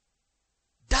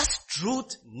 Does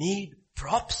truth need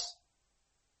props?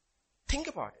 Think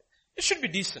about it. It should be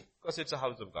decent because it's a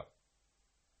house of God.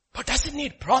 But does it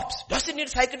need props? Does it need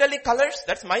psychedelic colors?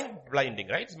 That's mind blinding,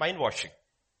 right? It's mind washing.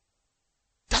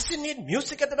 Does it need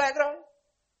music at the background?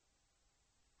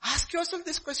 Ask yourself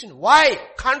this question. Why?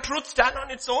 Can't truth stand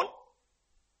on its own?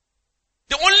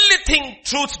 The only thing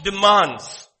truth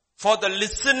demands for the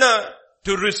listener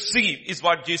to receive is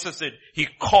what Jesus said. He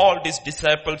called his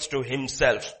disciples to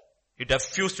himself. He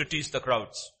refused to teach the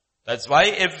crowds. That's why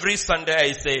every Sunday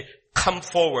I say, come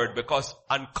forward, because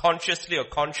unconsciously or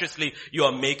consciously you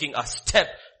are making a step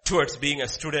towards being a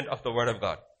student of the Word of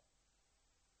God.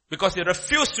 Because he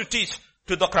refused to teach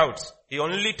to the crowds. He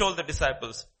only told the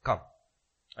disciples, come.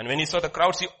 And when he saw the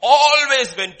crowds, he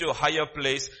always went to a higher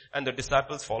place, and the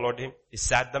disciples followed him. He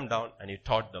sat them down and he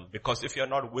taught them. Because if you are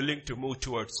not willing to move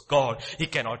towards God, he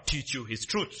cannot teach you his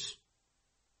truths.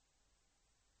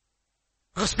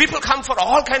 Because people come for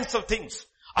all kinds of things.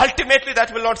 Ultimately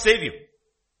that will not save you.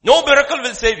 No miracle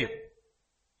will save you.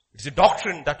 It's a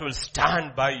doctrine that will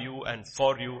stand by you and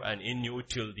for you and in you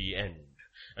till the end.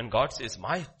 And God says,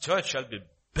 my church shall be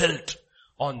built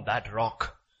on that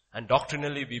rock. And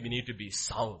doctrinally we need to be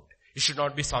sound. It should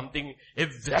not be something,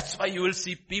 that's why you will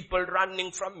see people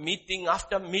running from meeting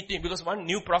after meeting, because one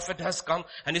new prophet has come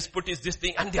and he's put this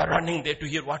thing and they are running there to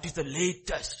hear what is the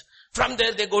latest. From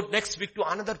there they go next week to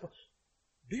another.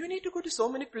 Do you need to go to so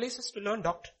many places to learn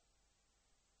doctrine?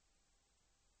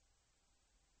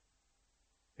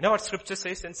 You know what scripture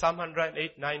says in Psalm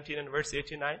 108:19 and verse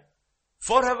 89?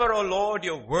 Forever, O Lord,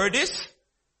 your word is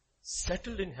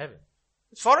settled in heaven.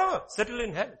 It's forever settled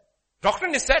in heaven.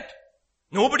 Doctrine is set.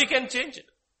 Nobody can change it.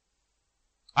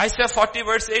 Isaiah 40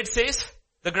 verse 8 says,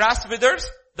 the grass withers,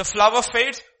 the flower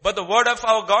fades, but the word of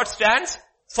our God stands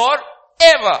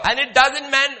forever. And it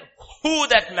doesn't matter who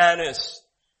that man is.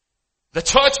 The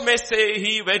church may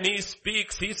say when he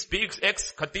speaks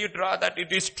ex cathedra that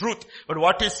it is truth. But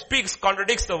what he speaks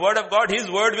contradicts the word of God.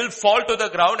 His word will fall to the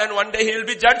ground and one day he will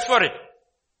be judged for it.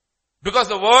 Because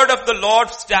the word of the Lord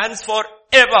stands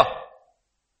forever.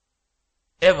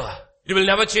 Ever. It will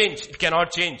never change. It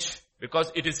cannot change.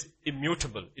 Because it is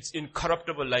immutable. It's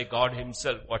incorruptible like God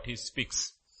himself, what he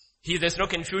speaks. There's no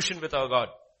confusion with our God.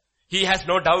 He has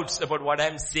no doubts about what I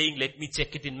am saying. Let me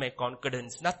check it in my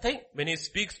concordance. Nothing. When he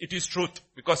speaks, it is truth.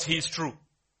 Because he is true.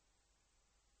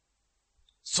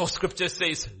 So scripture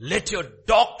says, let your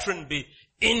doctrine be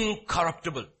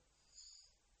incorruptible.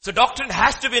 So doctrine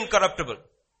has to be incorruptible.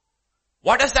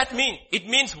 What does that mean? It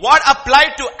means what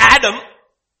applied to Adam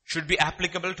should be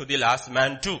applicable to the last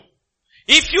man too.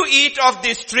 If you eat of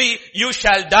this tree, you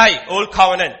shall die. Old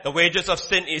covenant. The wages of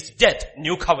sin is death.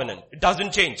 New covenant. It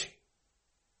doesn't change.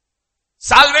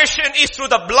 Salvation is through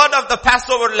the blood of the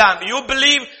Passover lamb. You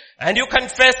believe and you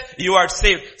confess, you are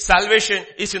saved. Salvation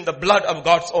is in the blood of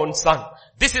God's own Son.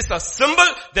 This is a symbol,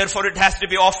 therefore it has to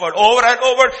be offered over and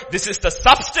over. This is the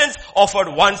substance offered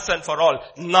once and for all.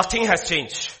 Nothing has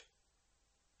changed.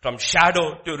 From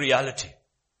shadow to reality.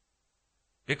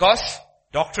 Because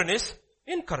doctrine is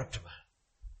incorruptible.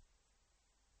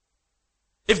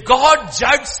 If God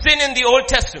judged sin in the Old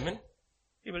Testament,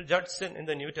 he will judge sin in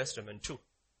the New Testament too.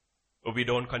 But we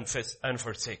don't confess and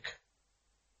forsake.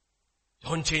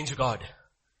 Don't change God.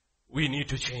 We need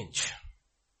to change.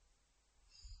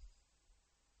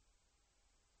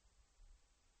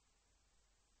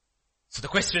 So the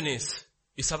question is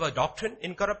our doctrine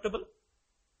incorruptible?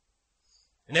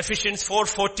 In Ephesians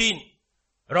 4:14,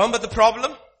 remember the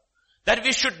problem? That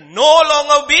we should no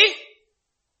longer be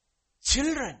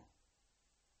children.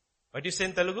 What do you say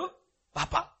in Telugu?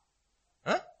 Papa?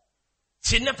 Huh?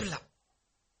 Chinna pilla.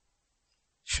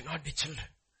 Should not be children.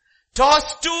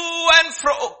 Tossed to and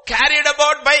fro, carried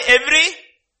about by every,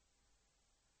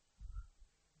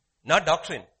 not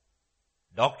doctrine.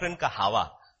 Doctrine ka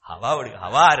hawa. Hawa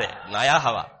re, naya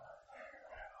hawa.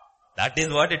 That is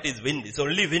what it is, wind. It's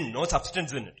only wind, no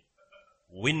substance in it.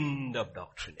 Wind of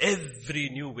doctrine. Every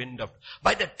new wind of,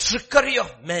 by the trickery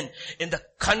of men in the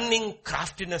cunning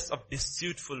craftiness of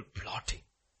deceitful plotting.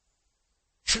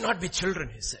 Should not be children,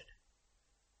 he said.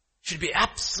 Should be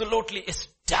absolutely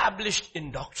established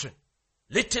in doctrine.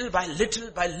 Little by little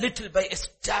by little by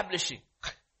establishing,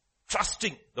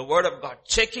 trusting the word of God,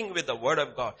 checking with the word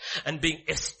of God and being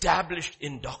established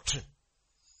in doctrine.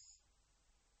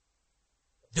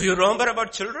 Do you remember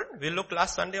about children? We looked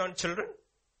last Sunday on children.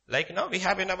 Like now we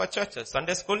have in our churches.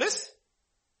 Sunday school is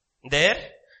there.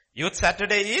 Youth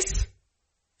Saturday is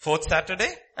fourth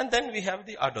Saturday. And then we have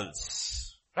the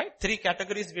adults. Right? 3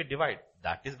 categories we divide.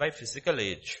 That is by physical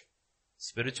age.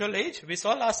 Spiritual age, we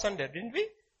saw last Sunday, didn't we?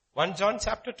 1 John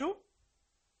chapter 2.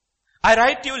 I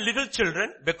write to you little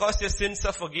children because your sins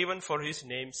are forgiven for his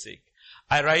name's sake.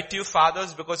 I write to you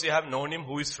fathers because you have known him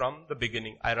who is from the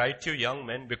beginning. I write to you young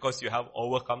men because you have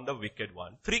overcome the wicked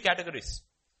one. 3 categories.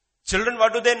 Children,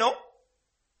 what do they know?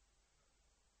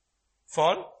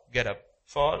 Fall, get up.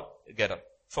 Fall, get up.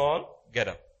 Fall, get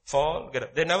up. Fall, get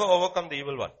up. They never overcome the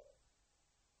evil one.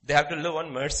 They have to live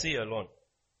on mercy alone.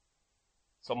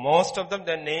 So most of them,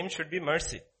 their name should be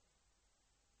mercy.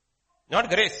 Not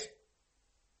grace.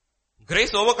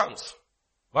 Grace overcomes.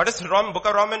 What does Book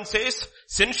of Romans says?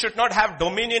 Sin should not have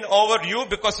dominion over you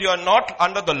because you are not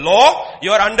under the law,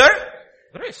 you are under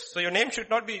grace. So your name should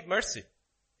not be mercy.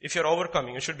 If you are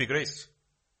overcoming, it should be grace.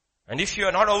 And if you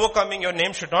are not overcoming, your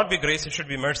name should not be grace, it should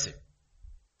be mercy.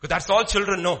 Because that's all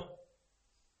children know.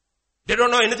 They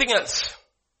don't know anything else.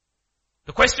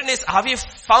 The question is, are we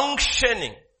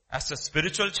functioning as a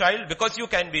spiritual child? Because you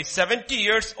can be 70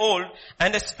 years old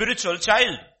and a spiritual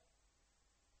child.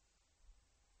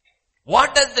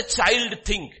 What does the child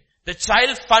think? The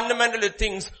child fundamentally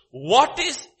thinks, what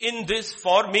is in this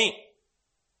for me?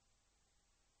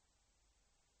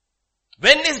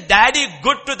 When is daddy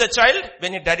good to the child?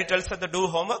 When daddy tells her to do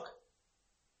homework?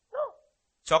 No.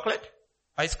 Chocolate?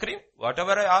 ice cream?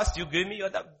 Whatever I ask, you give me. You're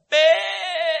the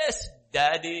best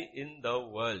daddy in the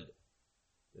world.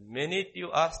 The minute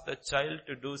you ask the child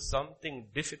to do something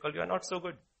difficult, you are not so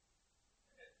good.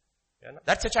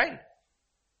 That's a child.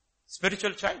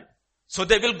 Spiritual child. So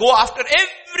they will go after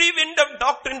every wind of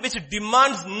doctrine which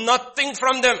demands nothing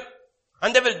from them.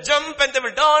 And they will jump and they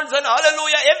will dance and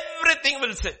hallelujah, everything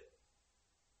will say.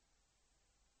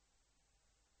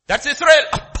 That's Israel.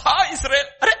 Appa Israel.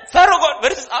 Pharaoh gone.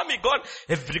 Where is his army gone?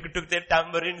 Everybody took their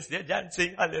tambourines, they're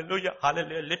dancing, hallelujah,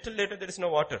 hallelujah. Little later there is no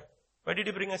water. Why did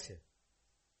he bring us here?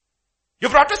 You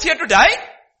brought us here to die?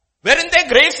 Weren't there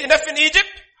graves enough in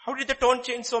Egypt? How did the tone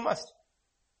change so much?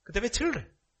 Because they were children.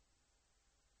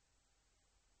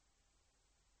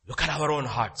 Look at our own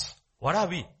hearts. What are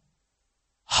we?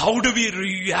 How do we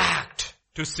react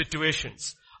to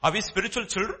situations? Are we spiritual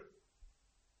children?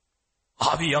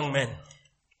 Are we young men?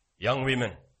 Young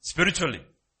women? Spiritually?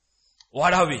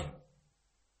 What are we?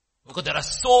 Because there are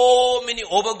so many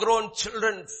overgrown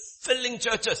children filling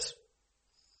churches.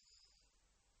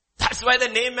 That's why the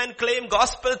name and claim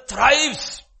gospel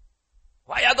thrives.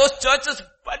 Why are those churches?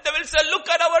 But they will say, look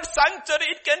at our sanctuary,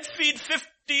 it can feed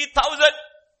 50,000.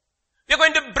 We're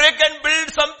going to break and build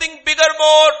something bigger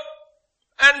more.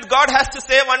 And God has to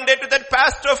say one day to that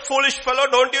pastor, foolish fellow,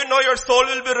 don't you know your soul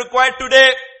will be required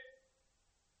today?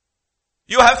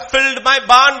 You have filled my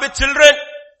barn with children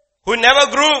who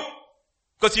never grew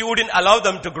because you wouldn't allow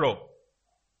them to grow.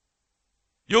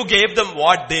 You gave them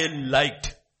what they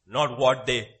liked, not what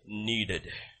they needed.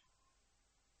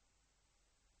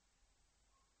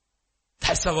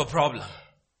 That's our problem.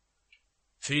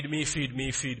 Feed me, feed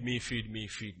me, feed me, feed me,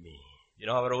 feed me. You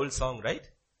know our old song, right?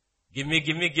 Give me,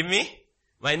 give me, give me.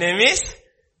 My name is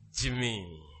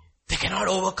Jimmy. They cannot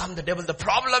overcome the devil. The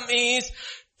problem is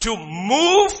to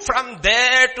move from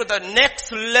there to the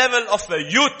next level of a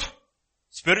youth,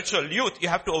 spiritual youth. You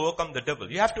have to overcome the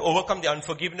devil. You have to overcome the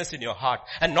unforgiveness in your heart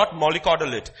and not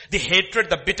mollycoddle it. The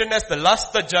hatred, the bitterness, the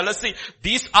lust, the jealousy.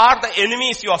 These are the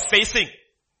enemies you are facing.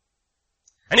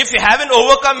 And if you haven't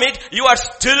overcome it, you are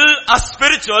still a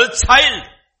spiritual child.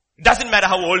 It doesn't matter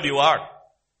how old you are.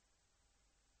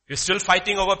 You're still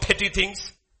fighting over petty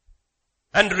things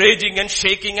and raging and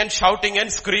shaking and shouting and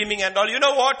screaming and all. You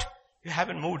know what? You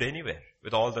haven't moved anywhere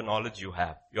with all the knowledge you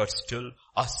have. You're still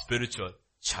a spiritual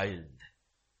child.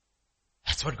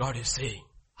 That's what God is saying.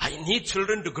 I need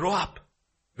children to grow up.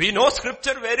 We know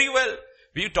scripture very well.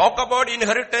 We talk about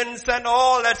inheritance and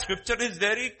all that. Scripture is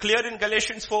very clear in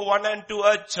Galatians 4:1 and 2.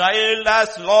 A child,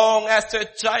 as long as a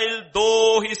child,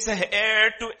 though he's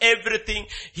heir to everything,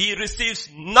 he receives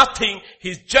nothing.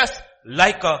 He's just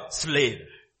like a slave.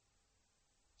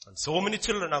 And so many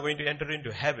children are going to enter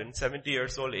into heaven, 70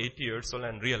 years old, 80 years old,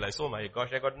 and realize, oh my gosh,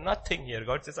 I got nothing here.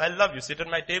 God says, I love you. Sit at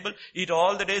my table, eat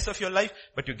all the days of your life,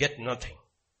 but you get nothing.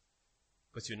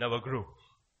 Because you never grew.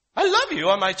 I love you. You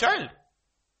are my child.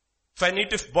 If I need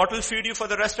to bottle feed you for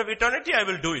the rest of eternity, I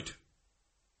will do it.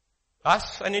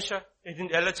 Ask Anisha in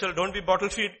LHL, don't we bottle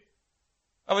feed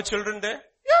our children there?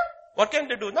 Yeah. What can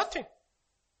they do? Nothing.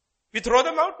 We throw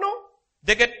them out? No.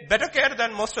 They get better care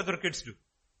than most other kids do.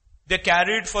 They're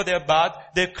carried for their bath.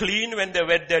 They're clean when they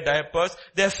wet their diapers.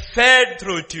 They're fed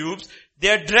through tubes.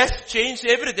 Their dress changed,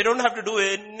 everything. They don't have to do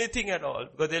anything at all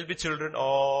because they'll be children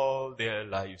all their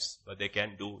lives. But they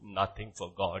can do nothing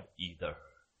for God either.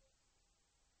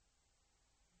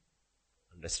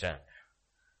 Understand?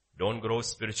 Don't grow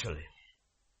spiritually.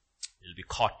 You'll be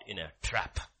caught in a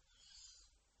trap.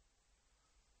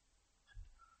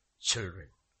 Children.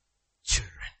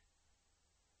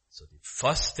 So the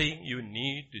first thing you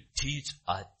need to teach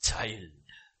a child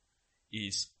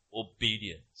is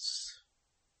obedience.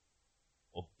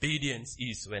 Obedience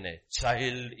is when a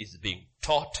child is being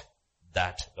taught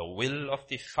that the will of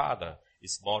the Father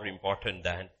is more important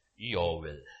than your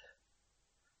will.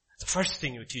 That's the first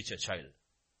thing you teach a child.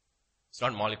 It's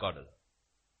not mollycoddle.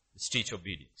 It's teach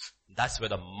obedience. That's where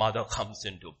the mother comes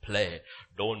into play.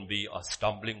 Don't be a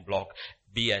stumbling block.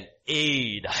 Be an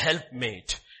aid, a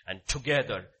helpmate, and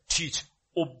together teach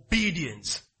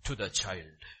obedience to the child.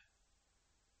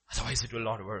 Otherwise it will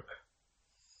not work.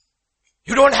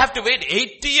 You don't have to wait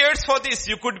 80 years for this.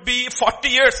 You could be 40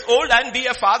 years old and be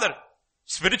a father.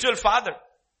 Spiritual father.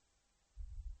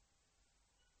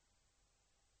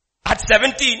 At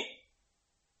 17,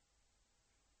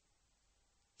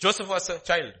 Joseph was a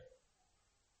child.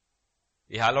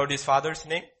 He hallowed his father's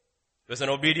name. He was an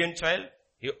obedient child.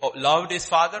 He loved his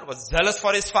father, was zealous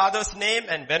for his father's name,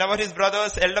 and whenever his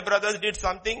brothers, elder brothers did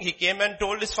something, he came and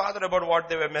told his father about what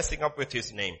they were messing up with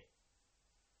his name.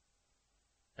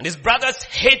 And his brothers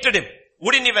hated him,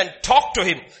 wouldn't even talk to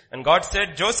him. And God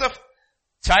said, Joseph,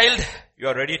 Child, you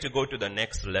are ready to go to the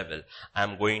next level.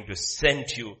 I'm going to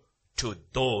send you to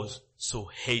those who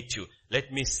hate you.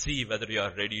 Let me see whether you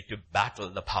are ready to battle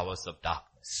the powers of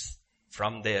darkness.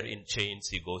 From there in chains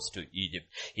he goes to Egypt.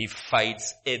 He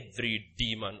fights every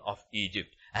demon of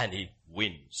Egypt and he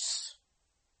wins.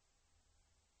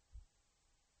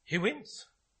 He wins.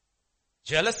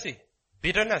 Jealousy,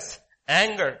 bitterness,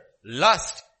 anger,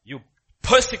 lust,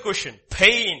 persecution,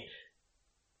 pain,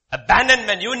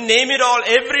 abandonment, you name it all,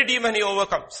 every demon he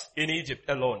overcomes in Egypt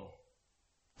alone.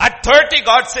 At 30,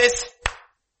 God says,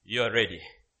 you are ready.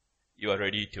 You are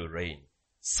ready to reign.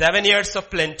 7 years of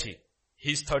plenty.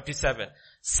 He's 37.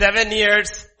 7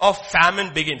 years of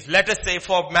famine begins. Let us say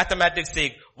for mathematics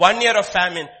sake, 1 year of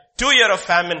famine, 2 year of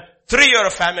famine, 3 year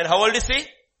of famine. How old is he?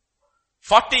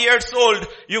 40 years old,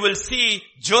 you will see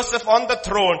Joseph on the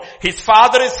throne. His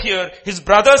father is here. His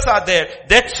brothers are there.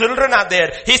 Their children are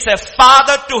there. He's a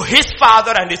father to his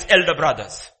father and his elder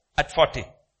brothers at 40.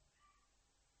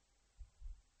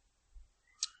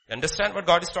 Understand what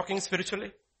God is talking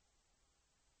spiritually?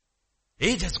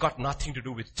 Age has got nothing to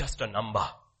do with just a number.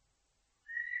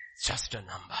 Just a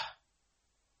number.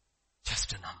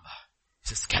 Just a number. He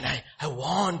says, I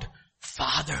want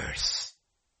fathers.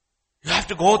 You have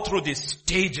to go through these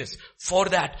stages. For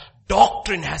that,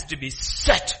 doctrine has to be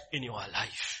set in your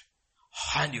life.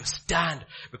 And you stand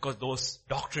because those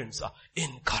doctrines are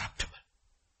incorruptible.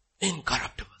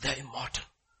 Incorruptible. They're immortal.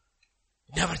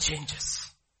 It never changes.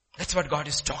 That's what God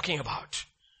is talking about.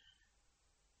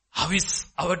 How is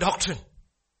our doctrine?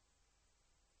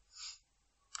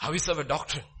 How is our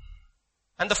doctrine?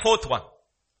 And the fourth one,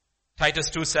 Titus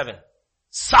 2:7.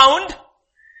 Sound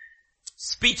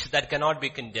speech that cannot be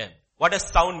condemned. What does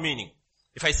sound meaning?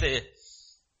 If I say,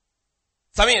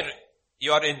 Samir,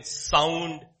 you are in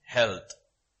sound health.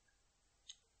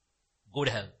 Good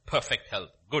health, perfect health,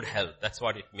 good health. That's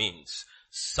what it means.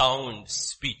 Sound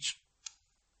speech.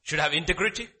 It should have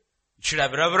integrity. It should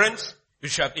have reverence.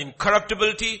 It should have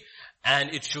incorruptibility.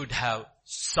 And it should have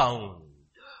sound.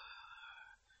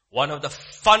 One of the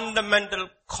fundamental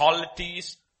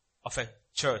qualities of a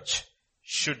church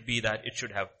should be that it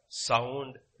should have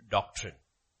sound doctrine.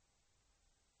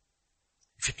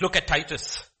 If you look at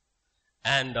Titus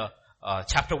and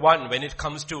chapter 1, when it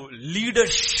comes to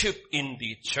leadership in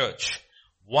the church,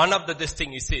 one of this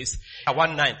thing he says,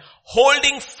 1:9,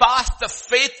 holding fast the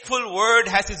faithful word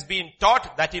as is being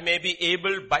taught, that he may be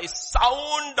able by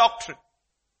sound doctrine,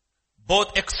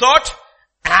 both exhort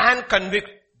and convict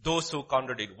those who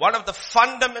contradict. One of the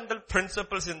fundamental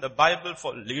principles in the Bible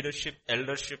for leadership,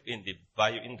 eldership in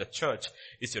the church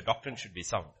is your doctrine should be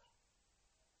sound.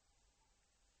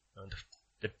 And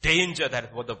the danger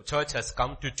that what the church has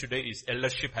come to today is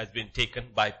eldership has been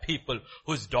taken by people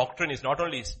whose doctrine is not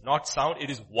only not sound, it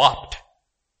is warped.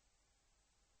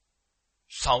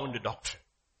 Sound doctrine.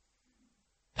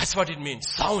 That's what it means,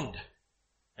 sound.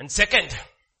 And second,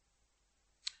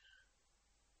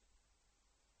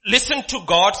 listen to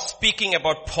God speaking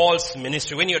about Paul's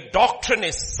ministry. When your doctrine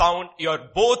is sound, you are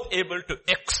both able to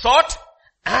exhort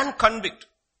and convict.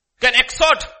 You can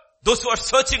exhort those who are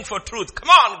searching for truth. Come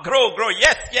on, grow.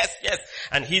 Yes.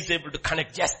 And he's able to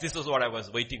connect. Yes, this is what I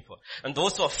was waiting for. And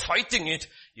those who are fighting it,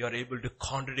 you are able to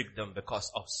contradict them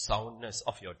because of soundness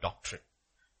of your doctrine.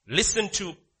 Listen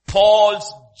to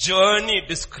Paul's journey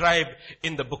described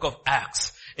in the book of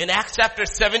Acts. In Acts chapter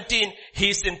 17,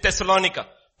 he's in Thessalonica.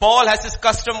 Paul, as his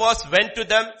custom was, went to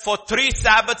them for 3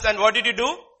 Sabbaths, and what did he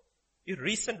do? He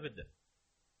reasoned with them.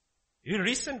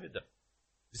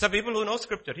 These are people who know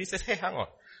scripture. He says, hey, hang on.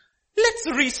 Let's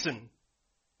reason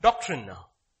doctrine now.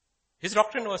 His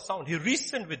doctrine was sound. He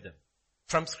reasoned with them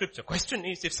from scripture. Question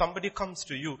is, if somebody comes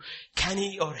to you, can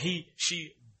he or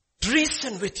she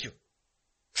reason with you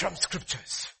from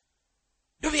scriptures?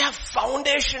 Do we have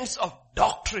foundations of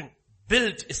doctrine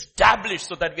built, established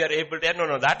so that we are able to,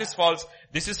 no, that is false,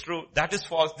 this is true, that is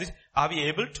false, are we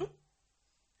able to?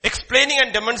 Explaining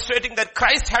and demonstrating that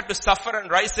Christ had to suffer and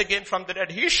rise again from the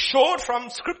dead. He showed from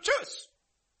scriptures.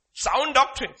 Sound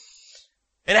doctrine.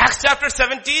 In Acts chapter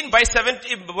 17, verse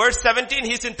 17,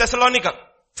 he's in Thessalonica.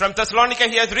 From Thessalonica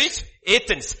he has reached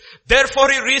Athens. Therefore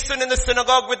he reasoned in the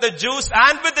synagogue with the Jews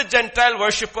and with the Gentile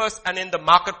worshippers, and in the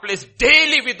marketplace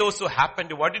daily with those who happened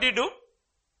to. What did he do?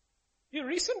 He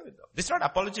reasoned with them. This is not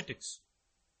apologetics.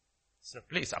 It's not,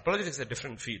 please, apologetics is a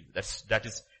different field. That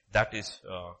is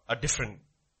a different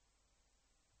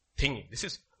thing. This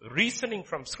is reasoning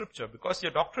from scripture because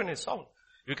your doctrine is sound.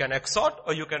 You can exhort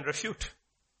or you can refute.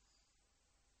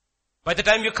 By the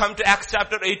time you come to Acts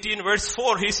chapter 18 verse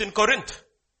 4, he's in Corinth.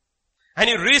 And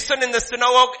he reasoned in the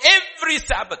synagogue every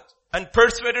Sabbath and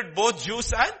persuaded both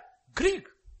Jews and Greek.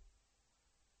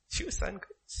 Jews and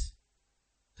Greeks.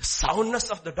 The soundness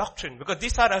of the doctrine, because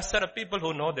these are a set of people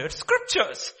who know their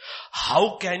scriptures.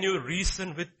 How can you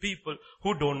reason with people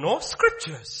who don't know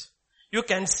scriptures? You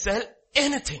can sell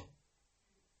anything.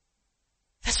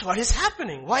 That's what is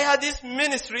happening. Why are these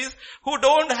ministries who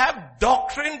don't have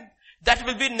doctrine that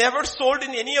will be never sold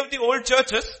in any of the old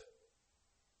churches,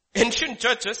 ancient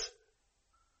churches,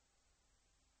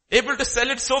 able to sell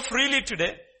it so freely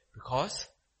today? Because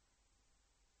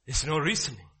there's no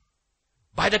reasoning.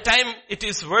 By the time it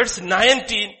is verse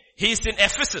 19, he is in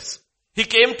Ephesus. He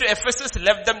came to Ephesus,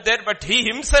 left them there, but he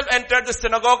himself entered the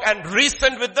synagogue and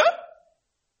reasoned with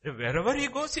wherever he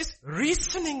goes, he's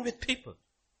reasoning with people.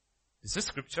 This is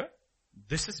scripture.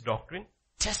 This is doctrine.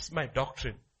 Test my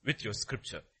doctrine with your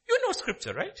scripture. You know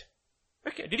scripture, right?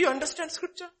 Okay, did you understand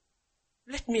scripture?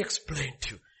 Let me explain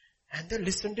to you. And they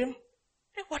listened to him.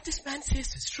 Hey, what this man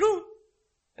says is true.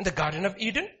 In the Garden of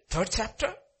Eden, 3rd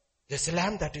chapter, there's a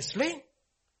lamb that is slain.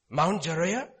 Mount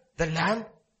Moriah, the lamb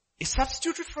is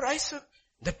substituted for Isaac.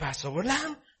 The Passover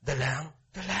lamb, the lamb,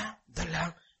 the lamb, the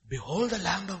lamb. Behold the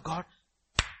Lamb of God.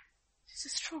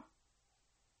 This is true.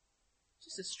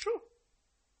 This is true.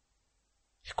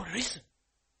 He could reason.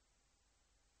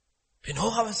 We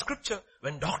know our scripture,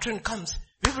 when doctrine comes,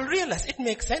 we will realize it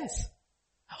makes sense.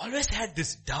 I always had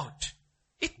this doubt.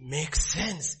 It makes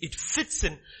sense. It fits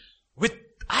in with,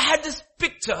 I had this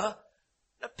picture.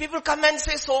 People come and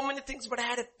say so many things, but I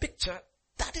had a picture.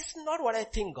 That is not what I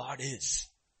think God is.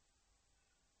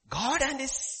 God and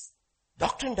His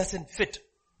doctrine doesn't fit.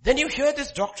 Then you hear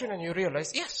this doctrine and you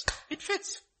realize, yes, it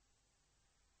fits.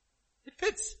 It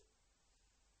fits.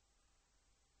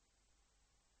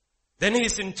 Then he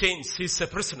is in chains. He is a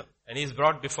prisoner and he is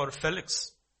brought before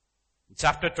Felix. In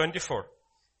chapter 24,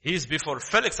 he is before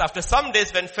Felix. After some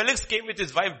days when Felix came with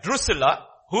his wife Drusilla,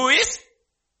 who is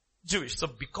Jewish. So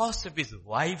because of his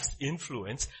wife's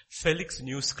influence, Felix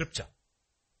knew scripture.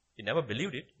 He never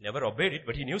believed it, never obeyed it,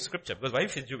 but he knew scripture because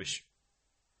wife is Jewish.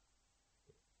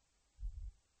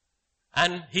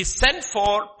 And he sent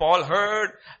for, Paul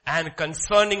heard, and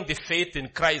concerning the faith in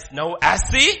Christ. Now as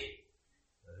he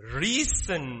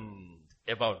reasoned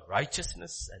about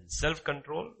righteousness and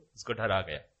self-control, isko dhar aa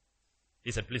gaya.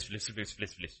 He said, please,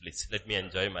 let me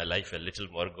enjoy my life a little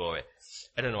more, go away.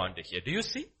 I don't want to hear. Do you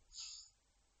see?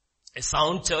 A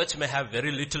sound church may have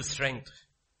very little strength,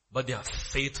 but they are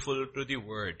faithful to the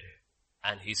word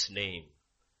and His name.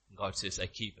 God says, I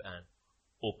keep an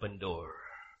open door.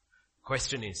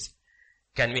 Question is,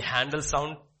 can we handle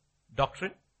sound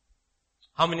doctrine?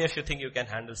 How many of you think you can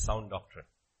handle sound doctrine?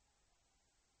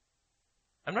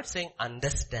 I'm not saying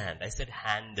understand. I said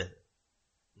handle.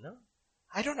 No.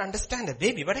 I don't understand a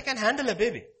baby, but I can handle a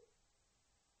baby.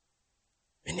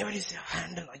 Whenever you say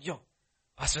handle,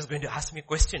 pastor is going to ask me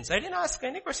questions. I didn't ask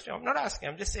any question. I'm not asking.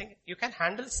 I'm just saying you can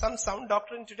handle some sound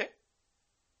doctrine today.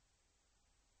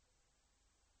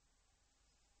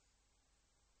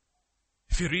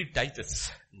 If you read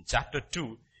Titus in chapter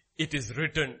 2, it is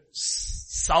written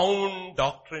sound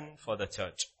doctrine for the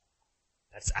church.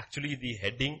 That's actually the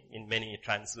heading in many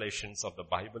translations of the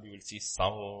Bible. You will see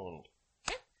sound.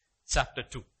 Okay? Chapter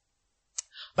 2.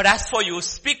 But as for you,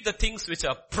 speak the things which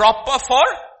are proper for.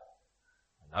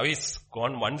 Now he's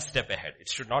gone one step ahead. It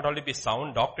should not only be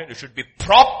sound doctrine, it should be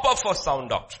proper for sound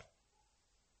doctrine.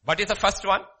 What is the first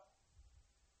one?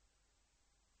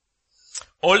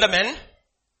 Older men,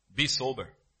 be sober.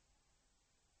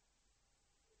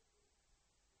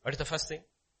 What is the first thing?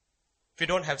 If you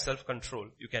don't have self-control,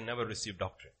 you can never receive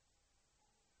doctrine.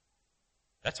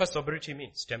 That's what sobriety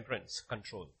means. Temperance,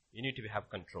 control. You need to have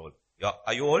control.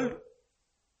 Are you old?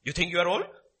 You think you are old?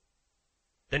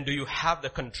 Then do you have the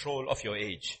control of your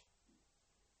age?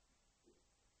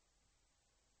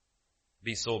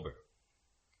 Be sober.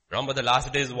 Remember the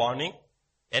last day's warning?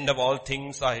 End of all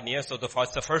things are near. So the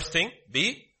first thing,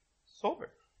 be sober.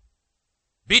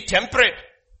 Be temperate.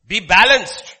 Be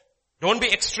balanced. Don't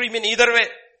be extreme in either way.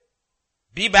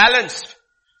 Be balanced.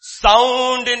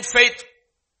 Sound in faith.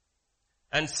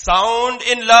 And sound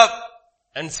in love.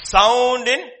 And sound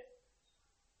in...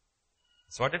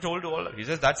 That's what I told you all. He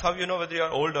says, that's how you know whether you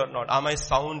are old or not. Am I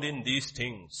sound in these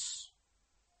things?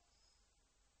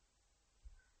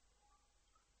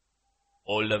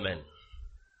 Older men.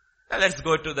 Now let's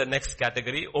go to the next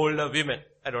category. Older women.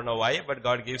 I don't know why, but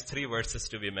God gives 3 verses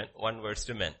to women, 1 verse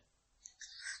to men.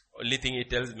 Only thing He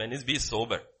tells men is be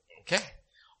sober. Okay?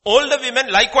 Older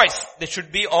women, likewise, they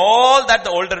should be all that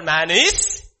the older man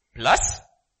is, plus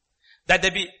that they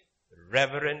be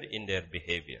reverent in their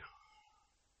behavior.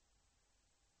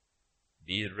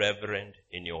 Be reverent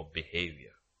in your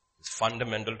behavior. It's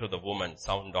fundamental to the woman,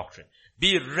 sound doctrine.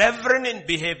 Be reverent in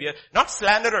behavior, not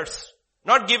slanderers,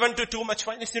 Not given to too much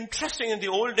wine. It's interesting, in the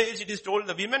old days it is told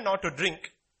the women not to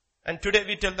drink. And today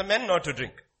we tell the men not to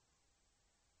drink.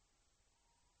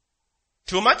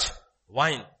 Too much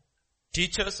wine.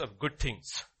 Teachers of good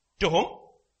things. To whom?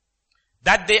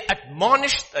 That they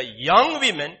admonish the young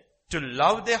women to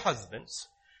love their husbands,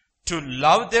 to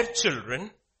love their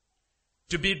children,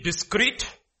 to be discreet,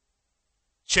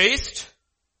 chaste,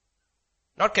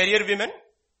 not career women.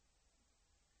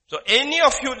 So any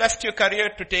of you left your career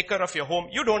to take care of your home,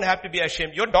 you don't have to be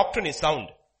ashamed. Your doctrine is sound.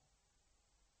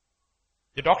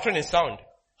 The doctrine is sound.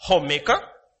 Homemaker,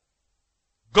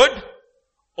 good,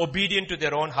 obedient to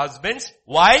their own husbands.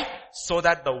 Why? So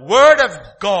that the word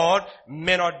of God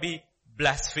may not be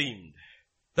blasphemed.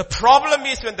 The problem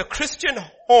is when the Christian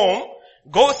home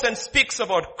goes and speaks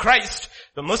about Christ,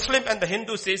 the Muslim and the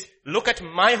Hindu says, look at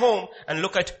my home and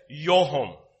look at your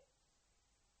home.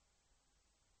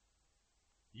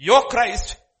 Your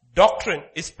Christ doctrine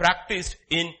is practiced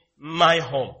in my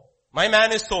home. My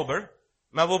man is sober.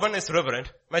 My woman is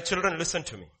reverent. My children listen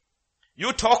to me.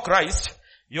 You talk Christ.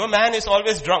 Your man is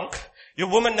always drunk. Your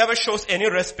woman never shows any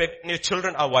respect and your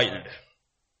children are wild.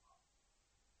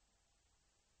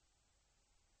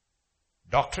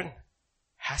 Doctrine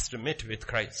has to meet with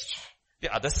Christ.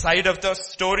 The other side of the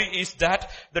story is that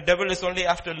the devil is only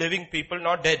after living people,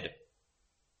 not dead.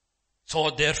 So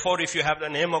therefore, if you have the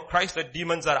name of Christ, the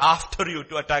demons are after you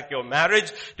to attack your marriage,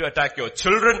 to attack your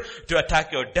children, to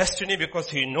attack your destiny, because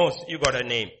he knows you got a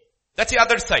name. That's the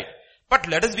other side. But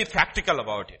let us be practical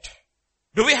about it.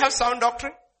 Do we have sound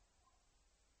doctrine?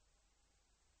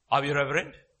 Are we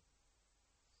reverent?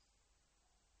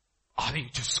 Are we?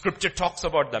 Scripture talks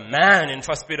about the man. In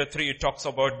 1 Peter 3 it talks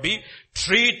about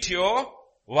treat your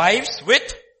wives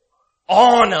with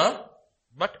honor.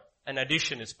 But an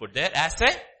addition is put there as a,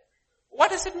 what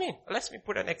does it mean? Let me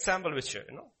put an example with you,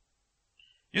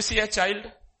 You see a child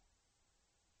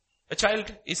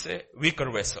is a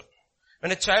weaker vessel.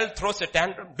 When a child throws a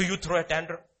tantrum, do you throw a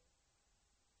tantrum?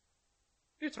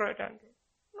 Do you throw a tantrum?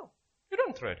 No, you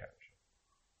don't throw a tantrum.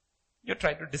 You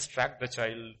try to distract the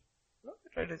child. No,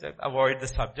 you try to avoid the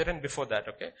subject, and before that,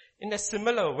 okay? In a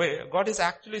similar way, God is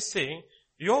actually saying,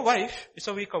 your wife is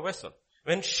a weaker vessel.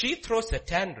 When she throws a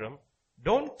tantrum,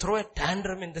 don't throw a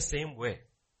tantrum in the same way.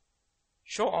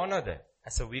 Show honor there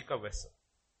as a weaker vessel.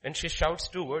 When she shouts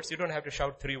 2 words, you don't have to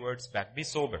shout 3 words back. Be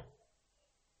sober.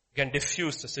 You can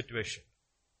diffuse the situation.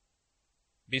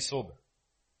 Be sober.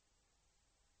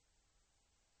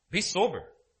 Be sober.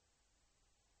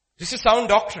 This is sound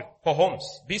doctrine for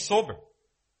homes. Be sober.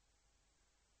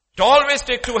 To always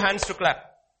take 2 hands to clap.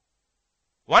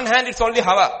 1 hand it's only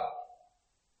hava.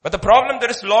 But the problem,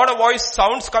 there is a lot of voice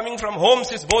sounds coming from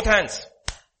homes is both hands.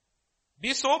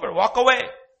 Be sober. Walk away.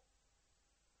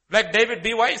 Like David,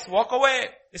 be wise. Walk away.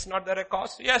 Is not there a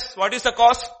cause? Yes. What is the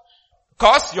cause?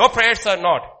 Cause your prayers are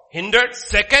not hindered.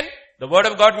 Second, the word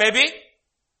of God may be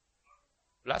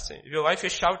blasphemed. If your wife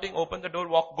is shouting, open the door,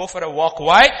 go for a walk.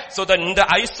 Why? So that in the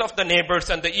eyes of the neighbors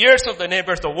and the ears of the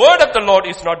neighbors, the word of the Lord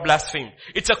is not blasphemed.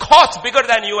 It's a cause bigger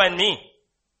than you and me.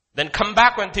 Then come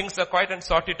back when things are quiet and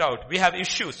sort it out. We have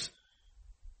issues.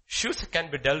 Issues can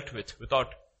be dealt with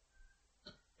without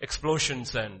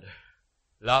explosions and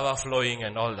lava flowing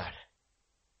and all that.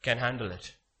 Can handle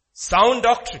it. Sound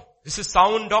doctrine. This is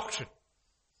sound doctrine.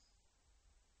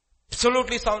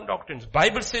 Absolutely sound doctrine.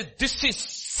 Bible says this is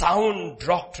sound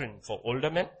doctrine for older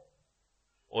men,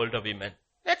 older women.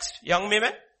 Next, young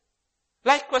women.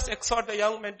 Likewise, exhort the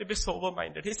young men to be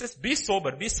sober-minded. He says, be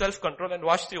sober, be self-controlled, and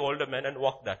watch the older men and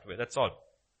walk that way. That's all.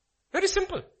 Very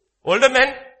simple. Older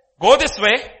men, go this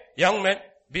way. Young men,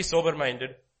 be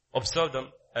sober-minded, observe them,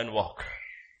 and walk.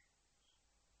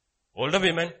 Older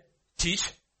women,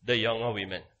 teach the younger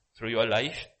women through your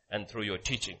life and through your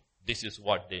teaching. This is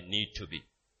what they need to be.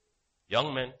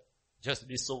 Young men, just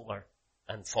be sober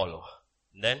and follow.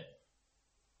 Then,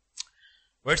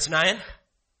 verse 9.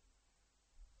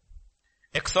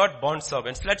 Exhort bond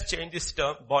servants. Let's change this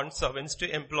term, bond servants,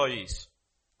 to employees.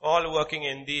 All working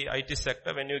in the IT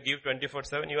sector, when you give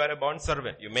 24/7, you are a bond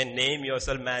servant. You may name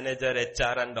yourself manager,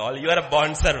 HR and all. You are a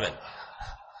bond servant.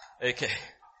 Okay.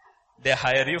 They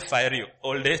hire you, fire you.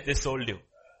 Old days, they sold you.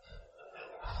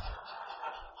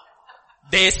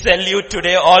 They sell you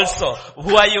today also.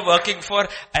 Who are you working for?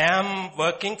 I am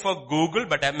working for Google,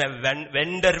 but I am a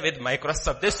vendor with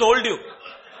Microsoft. They sold you.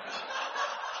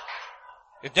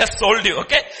 It just sold you,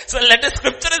 okay? So let the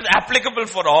scripture is applicable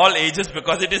for all ages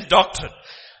because it is doctrine.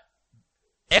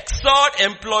 Exhort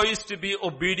employees to be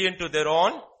obedient to their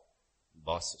own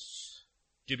bosses.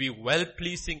 To be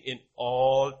well-pleasing in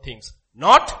all things.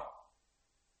 Not,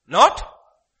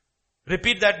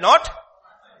 repeat that, not,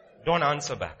 don't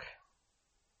answer back.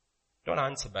 Don't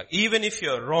answer back. Even if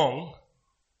you're wrong,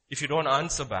 if you don't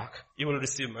answer back, you will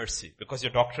receive mercy because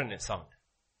your doctrine is sound.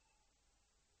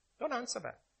 Don't answer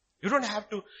back. You don't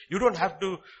have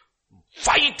to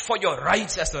fight for your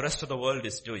rights as the rest of the world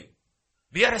is doing.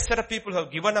 We are a set of people who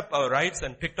have given up our rights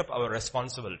and picked up our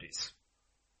responsibilities.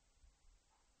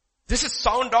 This is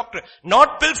sound doctrine.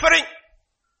 Not pilfering.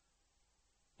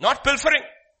 Not pilfering.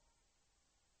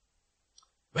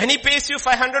 When he pays you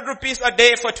 500 rupees a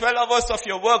day for 12 hours of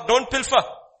your work, don't pilfer.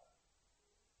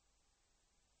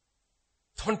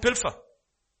 Don't pilfer.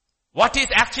 What he's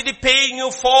actually paying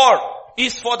you for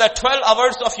is for the 12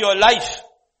 hours of your life.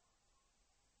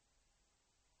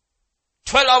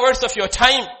 12 hours of your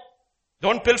time.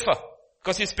 Don't pilfer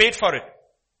because he's paid for it.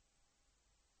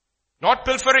 Not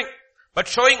pilfering, but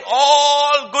showing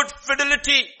all good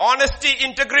fidelity, honesty,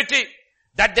 integrity,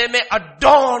 that they may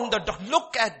adorn the doctrine.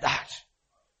 Look at that.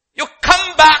 You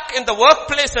come back in the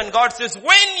workplace and God says,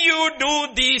 when you do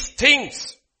these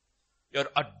things, you're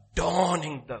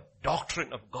adorning the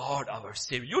doctrine of God, our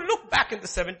Savior. You look back in the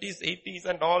 70s, 80s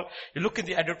and all. You look in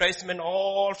the advertisement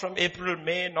all from April,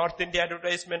 May, North India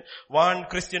advertisement. One,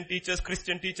 Christian teachers,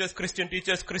 Christian teachers, Christian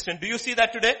teachers, Christian. Do you see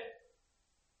that today?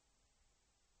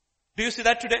 Do you see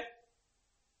that today?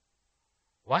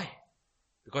 Why?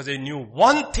 Because they knew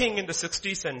one thing in the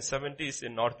 60s and 70s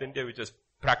in North India which was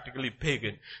practically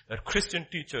pagan, that Christian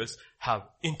teachers have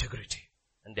integrity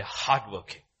and they're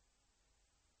hardworking.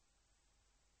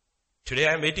 Today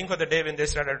I'm waiting for the day when they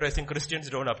start advertising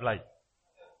Christians don't apply.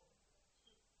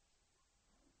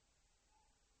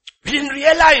 We didn't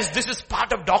realize this is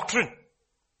part of doctrine.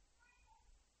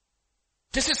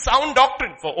 This is sound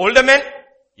doctrine for older men,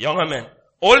 younger men.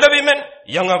 Older women,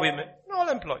 younger women. All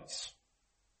employees.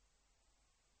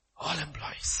 All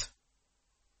employees.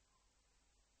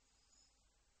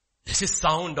 This is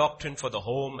sound doctrine for the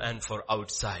home and for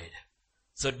outside.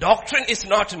 So doctrine is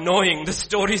not knowing the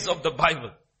stories of the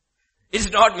Bible. It's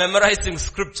not memorizing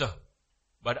scripture,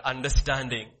 but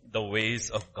understanding the ways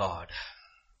of God.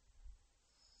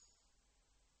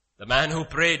 The man who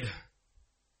prayed,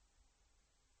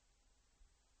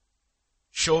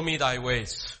 show me thy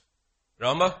ways.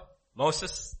 Remember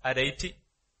Moses at 80?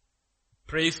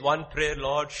 Prays one prayer,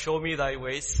 Lord, show me thy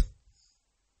ways.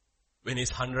 When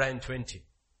he's 120.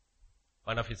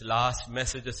 One of his last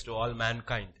messages to all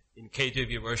mankind in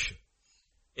KJV version.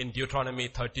 In Deuteronomy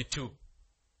 32.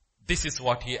 This is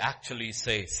what he actually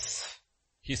says.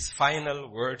 His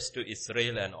final words to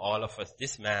Israel and all of us.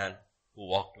 This man who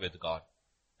walked with God.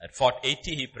 At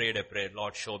 80 he prayed a prayer,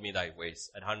 Lord, show me thy ways.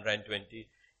 At 120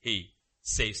 he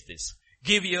says this.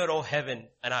 Give ear, O heaven,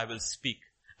 and I will speak.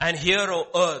 And hear, O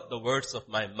earth, the words of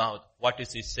my mouth. What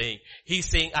is he saying? He's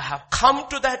saying, I have come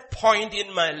to that point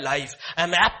in my life.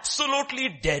 I'm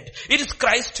absolutely dead. It is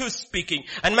Christ who is speaking.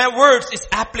 And my words is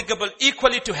applicable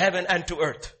equally to heaven and to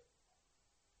earth.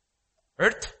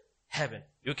 Earth, heaven.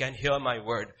 You can hear my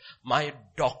word. My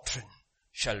doctrine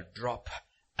shall drop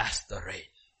as the rain.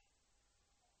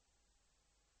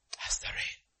 As the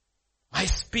rain. My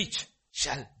speech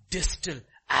shall distill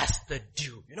as the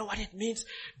dew. You know what it means?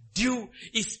 Dew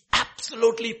is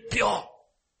absolutely pure.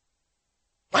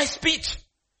 My speech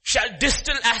shall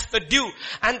distill as the dew,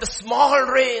 and the small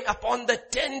rain upon the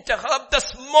tender herb, the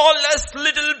smallest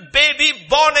little baby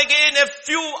born again a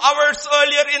few hours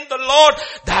earlier in the Lord,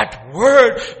 that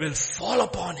word will fall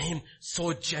upon him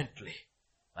so gently.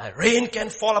 My rain can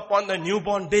fall upon the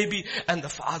newborn baby and the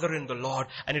father in the Lord,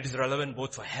 and it is relevant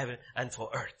both for heaven and for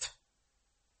earth.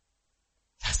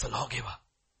 That's the lawgiver.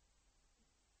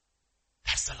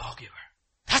 That's the lawgiver.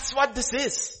 That's what this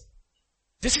is.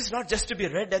 This is not just to be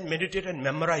read and meditated and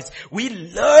memorized. We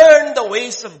learn the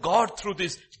ways of God through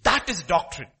this. That is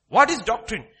doctrine. What is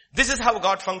doctrine? This is how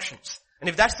God functions. And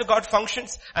if that's the God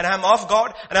functions, and I'm of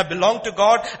God, and I belong to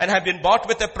God, and have been bought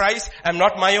with a price, I'm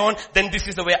not my own, then this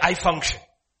is the way I function.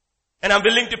 And I'm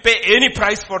willing to pay any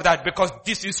price for that because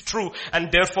this is true,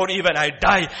 and therefore even I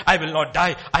die, I will not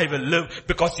die, I will live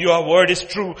because your word is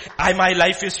true, my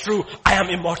life is true, I am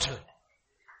immortal.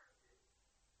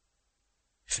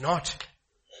 If not,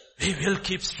 we will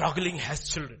keep struggling as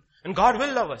children. And God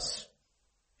will love us.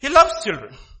 He loves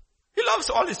children. He loves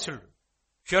all his children.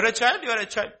 If you're a child, you're a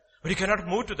child. But you cannot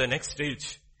move to the next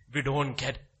stage if we don't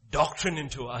get doctrine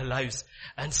into our lives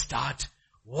and start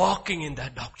walking in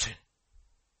that doctrine.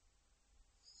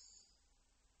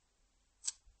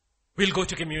 We'll go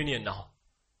to communion now.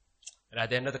 And at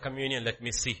the end of the communion, let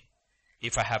me see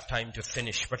if I have time to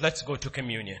finish. But let's go to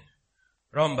communion.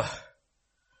 Remember,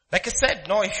 like I said,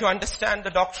 if you understand the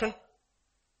doctrine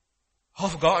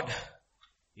of God,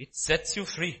 it sets you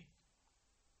free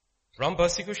from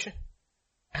persecution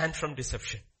and from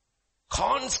deception.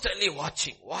 Constantly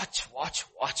watching. Watch, Lord.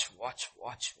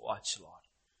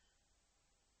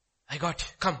 I got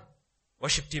it. Come.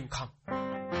 Worship team, come.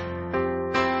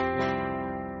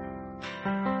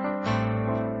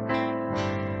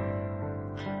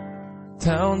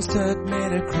 Town stood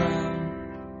made a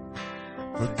crowd,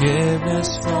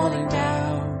 forgiveness falling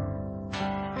down.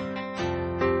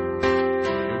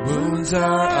 Wounds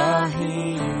are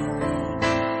healing.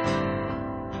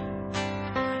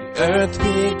 The earth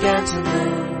began to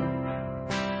move.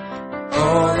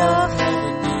 All of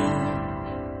heaven knew.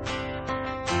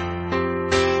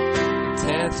 The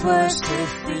death was set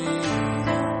free.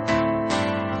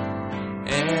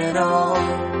 And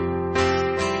all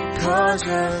because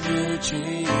of you,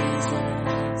 Jesus.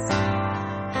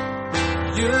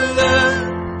 Your love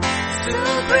so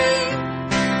great,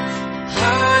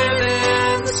 higher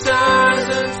than the stars,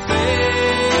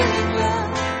 unfailing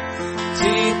love,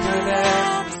 deeper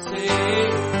than the sea.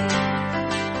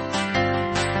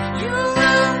 Your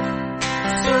love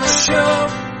so sure,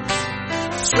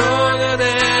 stronger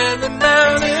than the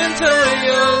mountains. Oh,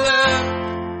 your love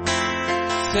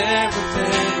is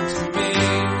everything to me.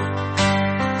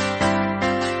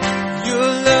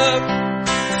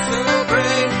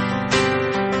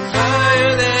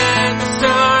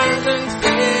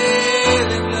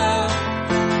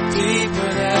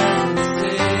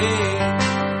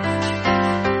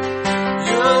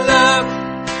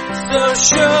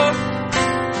 Sure,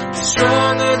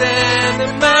 stronger than the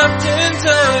mountains.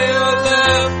 Oh, your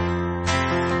love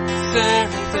is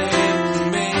everything to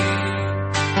me.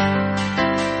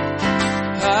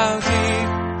 How deep,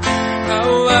 how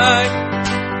wide,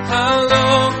 how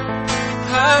long,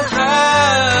 how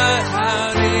high,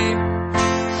 how deep,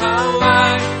 how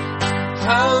wide,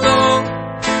 how long,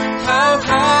 how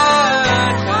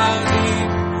high, how deep,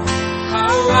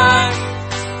 how wide,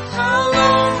 how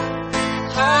long,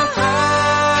 how high.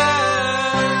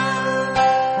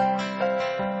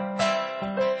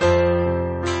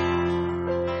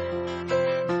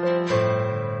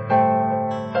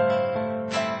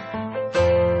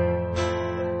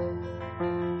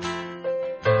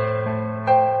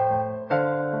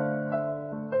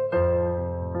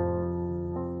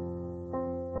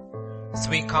 As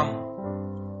we come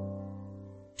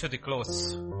to the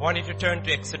close, I want you to turn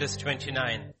to Exodus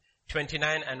 29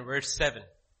 and verse 7.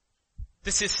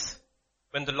 This is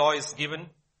when the law is given,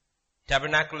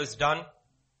 tabernacle is done,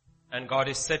 and God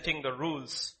is setting the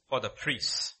rules for the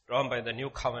priests. Drawn by the new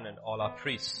covenant, all our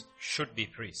priests should be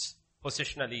priests.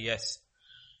 Positionally, yes.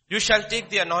 You shall take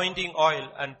the anointing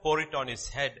oil and pour it on his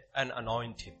head and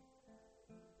anoint him.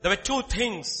 There were two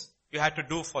things you had to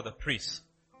do for the priests.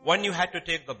 One, you had to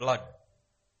take the blood.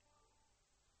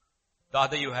 The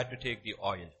other, you had to take the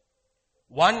oil.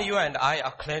 One, you and I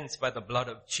are cleansed by the blood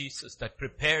of Jesus that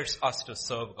prepares us to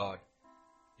serve God.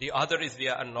 The other is we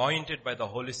are anointed by the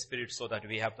Holy Spirit so that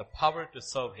we have the power to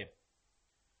serve Him.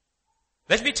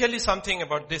 Let me tell you something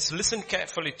about this. Listen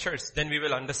carefully, church, then we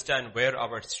will understand where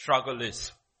our struggle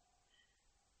is.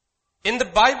 In the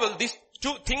Bible, these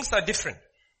two things are different.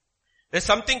 There's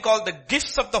something called the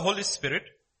gifts of the Holy Spirit,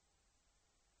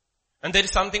 and there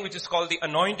is something which is called the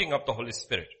anointing of the Holy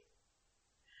Spirit.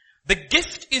 The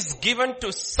gift is given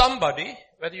to somebody,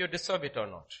 whether you deserve it or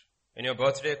not. When your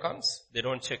birthday comes, they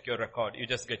don't check your record. You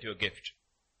just get your gift.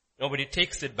 Nobody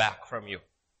takes it back from you.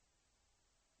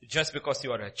 Just because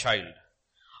you are a child.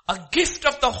 A gift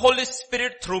of the Holy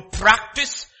Spirit through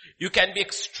practice, you can be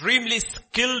extremely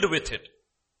skilled with it.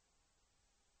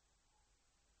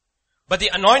 But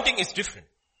the anointing is different.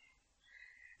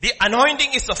 The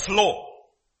anointing is a flow.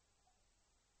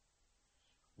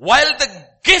 While the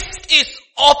gift is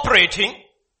operating,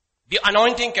 the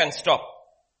anointing can stop.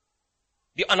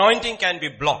 The anointing can be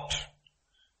blocked.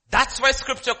 That's why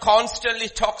scripture constantly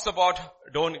talks about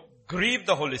don't grieve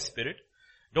the Holy Spirit,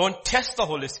 don't test the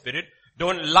Holy Spirit,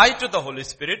 don't lie to the Holy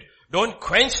Spirit, don't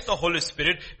quench the Holy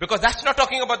Spirit, because that's not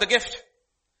talking about the gift.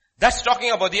 That's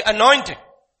talking about the anointing.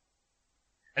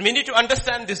 And we need to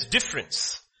understand this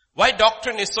difference. Why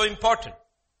doctrine is so important.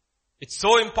 It's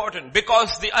so important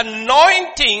because the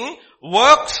anointing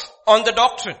works on the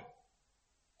doctrine.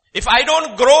 If I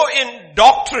don't grow in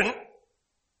doctrine,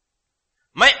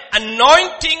 my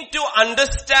anointing to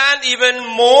understand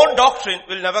even more doctrine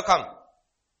will never come.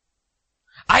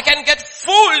 I can get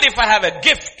fooled if I have a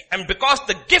gift, and because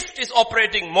the gift is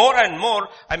operating more and more,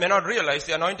 I may not realize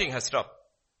the anointing has stopped.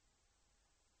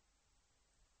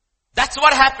 That's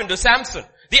what happened to Samson.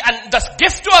 The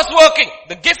gift was working.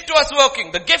 The gift was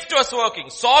working. The gift was working.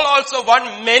 Saul also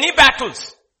won many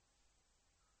battles.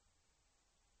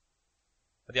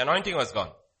 But the anointing was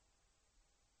gone.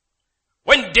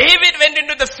 When David went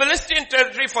into the Philistine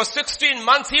territory for 16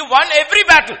 months, he won every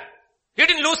battle. He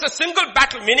didn't lose a single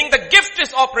battle, meaning the gift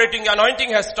is operating, the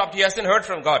anointing has stopped. He hasn't heard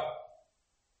from God.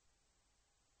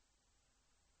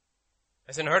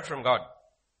 Hasn't heard from God.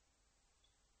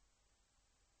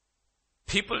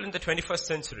 People in the 21st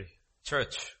century,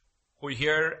 church, who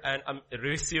hear and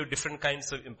receive different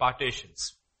kinds of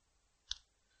impartations.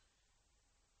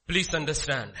 Please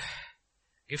understand,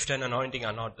 gift and anointing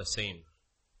are not the same.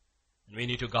 We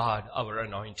need to guard our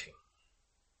anointing.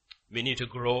 We need to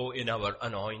grow in our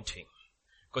anointing.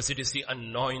 Because it is the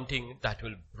anointing that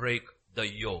will break the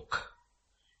yoke.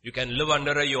 You can live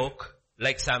under a yoke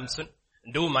like Samson,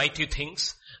 do mighty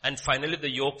things, and finally the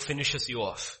yoke finishes you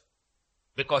off.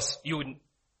 Because you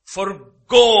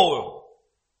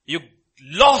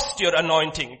lost your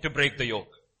anointing to break the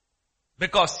yoke.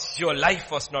 Because your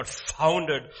life was not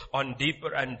founded on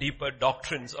deeper and deeper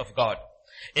doctrines of God.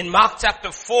 In Mark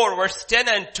chapter 4 verse 10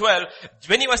 and 12,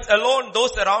 when he was alone,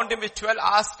 those around him with 12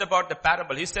 asked about the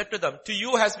parable. He said to them, to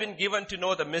you has been given to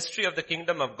know the mystery of the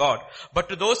kingdom of God. But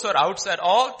to those who are outside,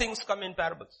 all things come in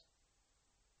parables.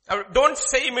 Now, don't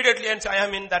say immediately and say, I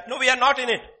am in that. No, we are not in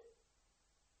it.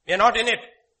 We are not in it.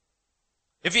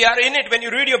 If we are in it, when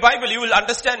you read your Bible, you will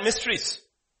understand mysteries.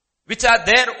 Which are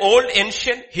there, old,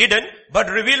 ancient, hidden, but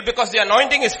revealed because the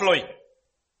anointing is flowing.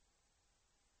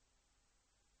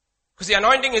 Because the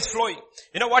anointing is flowing.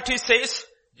 You know what he says?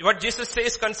 What Jesus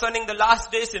says concerning the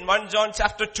last days in 1 John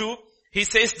chapter 2? He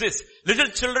says this, little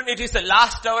children, it is the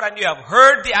last hour and you have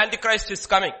heard the Antichrist is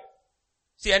coming.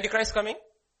 See Antichrist coming?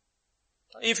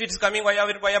 If it is coming, why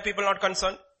are people not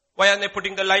concerned? Why are they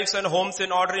putting their lives and homes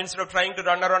in order instead of trying to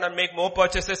run around and make more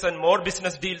purchases and more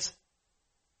business deals?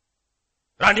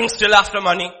 Running still after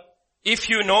money. If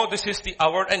you know this is the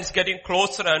hour and it's getting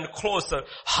closer and closer,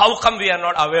 how come we are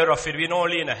not aware of it? We know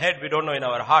only in our head, we don't know in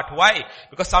our heart. Why?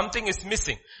 Because something is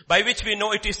missing, by which we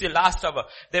know it is the last hour.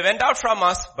 They went out from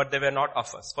us, but they were not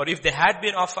of us. For if they had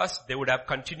been of us, they would have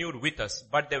continued with us.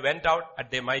 But they went out and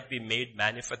they might be made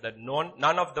manifest that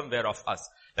none of them were of us.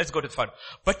 Let's go to the front.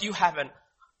 But you have an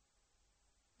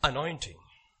anointing,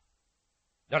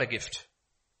 not a gift.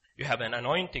 You have an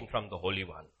anointing from the Holy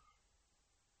One.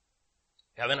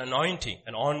 You have an anointing,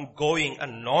 an ongoing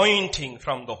anointing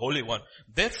from the Holy One.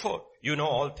 Therefore, you know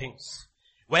all things.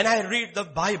 When I read the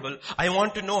Bible, I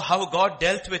want to know how God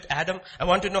dealt with Adam. I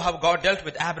want to know how God dealt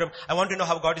with Abram. I want to know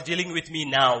how God is dealing with me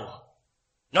now.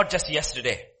 Not just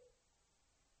yesterday.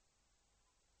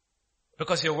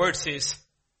 Because your word says,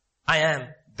 I am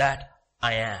that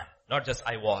I am. Not just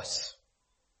I was.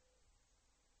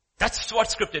 That's what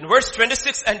scripture. In verse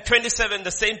 26 and 27, the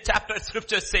same chapter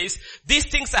scripture says, these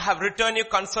things I have written you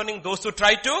concerning those who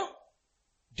try to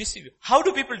deceive you. How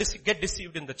do people get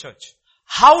deceived in the church?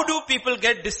 How do people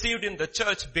get deceived in the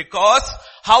church? Because,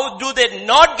 how do they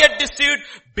not get deceived?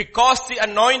 Because the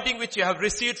anointing which you have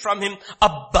received from Him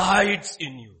abides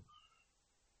in you.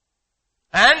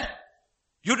 And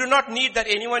you do not need that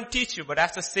anyone teach you, but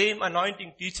as the same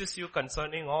anointing teaches you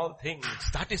concerning all things,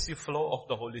 that is the flow of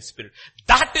the Holy Spirit.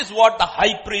 That is what the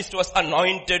high priest was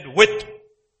anointed with.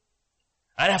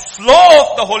 And a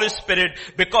flow of the Holy Spirit,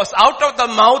 because out of the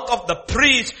mouth of the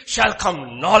priest shall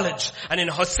come knowledge. And in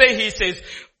Hosea he says,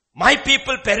 my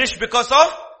people perish because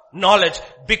of knowledge.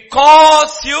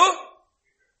 Because you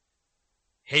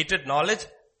hated knowledge,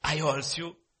 I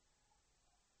also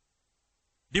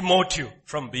demote you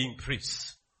from being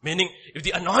priests. Meaning, if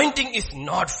the anointing is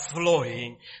not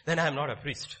flowing, then I am not a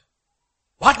priest.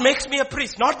 What makes me a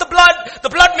priest? Not the blood. The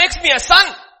blood makes me a son.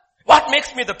 What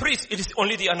makes me the priest? It is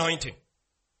only the anointing.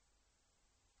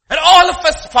 And all of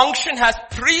us function as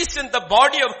priests in the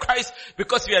body of Christ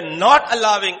because we are not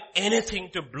allowing anything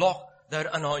to block their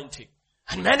anointing.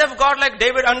 And men of God like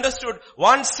David understood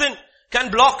one sin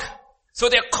can block. So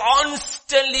they are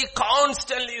constantly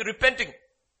repenting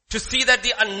to see that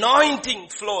the anointing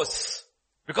flows.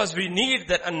 Because we need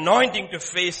that anointing to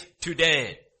face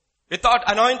today. Without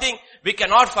anointing, we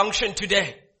cannot function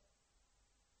today.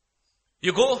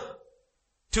 You go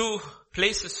to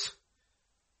places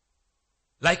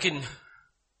like in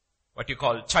what you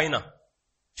call China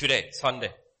today,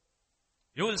 Sunday.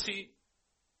 You will see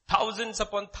thousands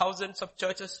upon thousands of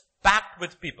churches packed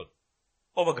with people,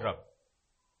 overground.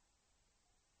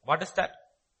 What is that?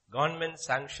 Government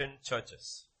sanctioned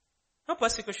churches. No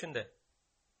persecution there.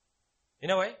 In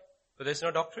a way, but there's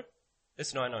no doctrine,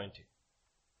 there's no anointing.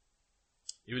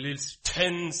 You will see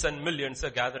tens and millions are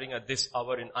gathering at this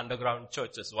hour in underground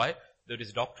churches. Why? There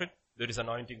is doctrine, there is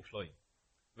anointing flowing.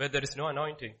 Where there is no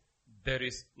anointing, there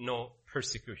is no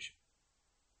persecution.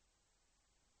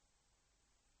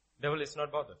 Devil is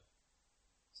not bothered.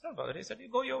 It's not bothered. He said, you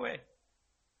go your way.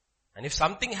 And if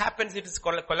something happens, it is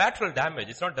collateral damage.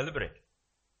 It's not deliberate.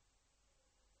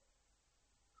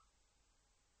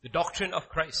 The doctrine of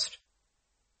Christ.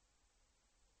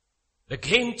 The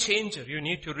game changer you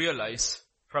need to realize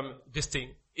from this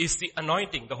thing is the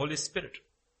anointing, the Holy Spirit.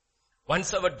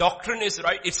 Once our doctrine is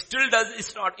right,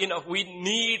 it's not enough. We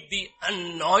need the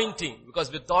anointing,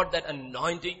 because without that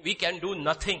anointing, we can do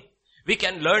nothing. We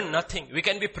can learn nothing. We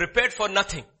can be prepared for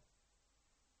nothing.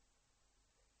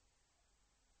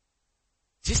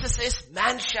 Jesus says,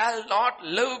 man shall not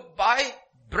live by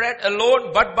bread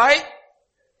alone, but by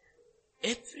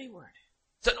every word.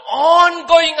 It's an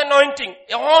ongoing anointing,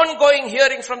 ongoing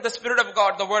hearing from the Spirit of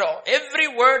God, the word, every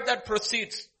word that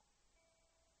proceeds.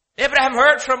 Abraham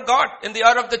heard from God in the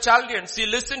hour of the Chaldeans. He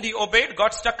listened, he obeyed,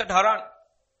 got stuck at Haran.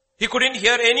 He couldn't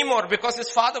hear anymore because his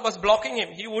father was blocking him.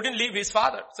 He wouldn't leave his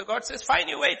father. So God says, fine,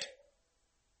 you wait.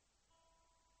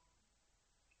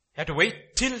 He had to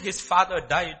wait till his father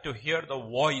died to hear the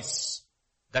voice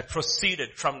that proceeded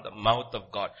from the mouth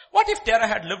of God. What if Terah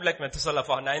had lived like Methuselah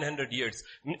for 900 years?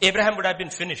 Abraham would have been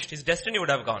finished. His destiny would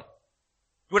have gone.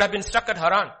 He would have been stuck at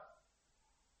Haran.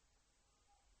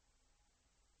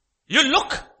 You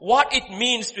look what it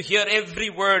means to hear every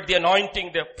word, the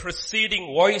anointing, the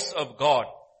proceeding voice of God.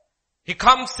 He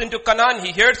comes into Canaan,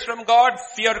 he hears from God,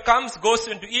 fear comes, goes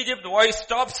into Egypt, the voice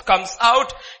stops, comes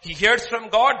out, he hears from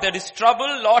God, there is trouble,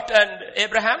 Lot and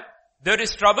Abraham, there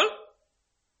is trouble.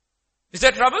 Is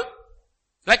there trouble?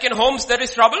 Like in homes there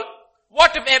is trouble?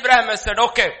 What if Abraham has said,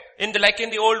 okay, like in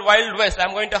the old Wild West,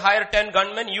 I'm going to hire 10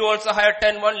 gunmen, you also hire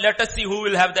 10 1, let us see who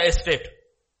will have the estate.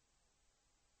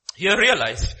 He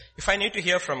realized, if I need to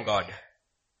hear from God,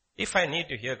 if I need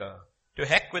to hear God, to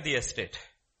heck with the estate.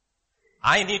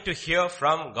 I need to hear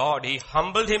from God. He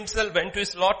humbled himself, went to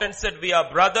his Lot and said, we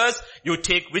are brothers. You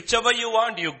take whichever you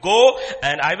want. You go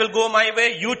and I will go my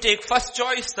way. You take first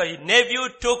choice. The nephew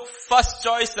took first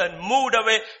choice and moved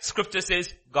away. Scripture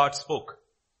says God spoke.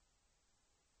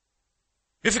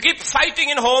 If you keep fighting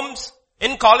in homes,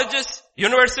 in colleges,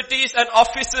 universities and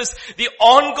offices, the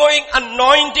ongoing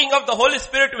anointing of the Holy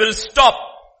Spirit will stop.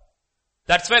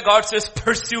 That's why God says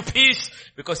pursue peace,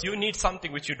 because you need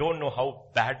something which you don't know how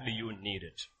badly you need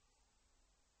it.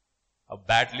 How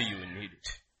badly you need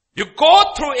it. You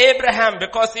go through Abraham,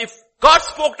 because if God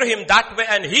spoke to him that way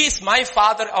and he is my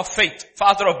father of faith,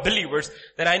 father of believers,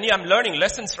 then I'm learning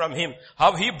lessons from him,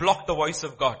 how he blocked the voice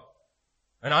of God.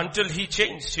 And until he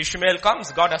changed, Ishmael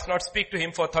comes, God does not speak to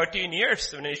him for 13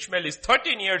 years. When Ishmael is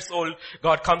 13 years old,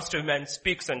 God comes to him and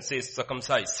speaks and says,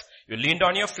 circumcise. You leaned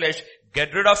on your flesh,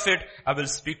 get rid of it, I will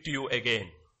speak to you again.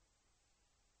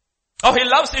 Oh, he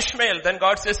loves Ishmael. Then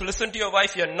God says, listen to your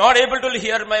wife. You're not able to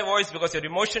hear my voice because your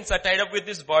emotions are tied up with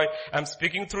this boy. I'm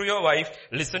speaking through your wife.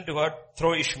 Listen to her.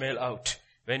 Throw Ishmael out.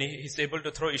 When he's able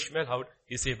to throw Ishmael out,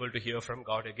 he's able to hear from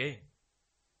God again.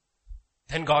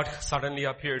 Then God suddenly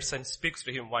appears and speaks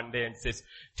to him one day and says,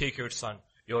 take your son,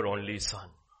 your only son.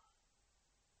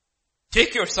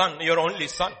 Take your son, your only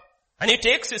son. And he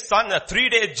takes his son a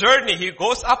 3-day journey. He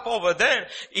goes up over there.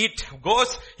 He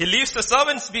leaves the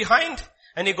servants behind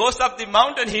and he goes up the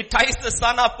mountain. He ties the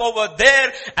son up over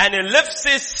there and he lifts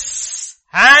his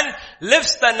hand,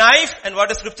 lifts the knife. And what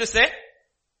does scripture say?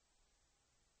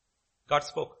 God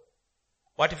spoke.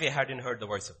 What if he hadn't heard the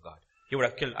voice of God? He would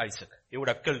have killed Isaac. He would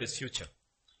have killed his future.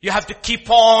 You have to keep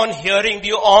on hearing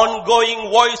the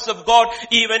ongoing voice of God,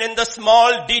 even in the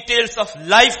small details of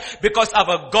life, because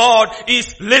our God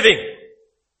is living.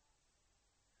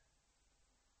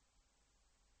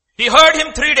 He heard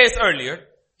him 3 days earlier.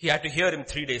 He had to hear him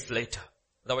 3 days later.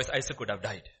 Otherwise Isaac would have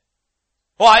died.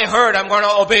 Oh, I heard, I'm going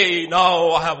to obey.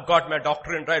 Now I have got my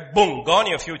doctrine right. Boom, gone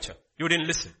your future. You didn't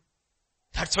listen.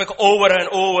 That's why over and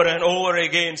over and over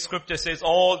again scripture says,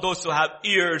 all those who have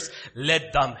ears,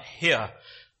 let them hear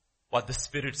what the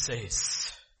Spirit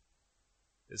says.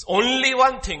 There's only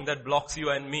one thing that blocks you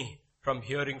and me from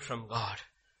hearing from God.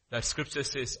 That scripture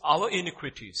says, our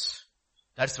iniquities.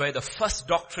 That's why the first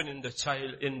doctrine in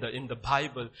the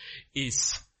Bible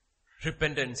is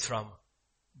repentance from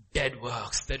dead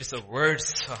works. There is a word.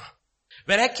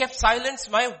 When I kept silence,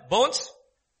 my bones.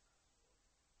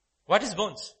 What is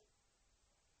bones?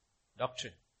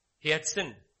 Doctrine. He had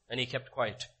sinned and he kept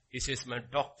quiet. He says, my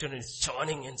doctrine is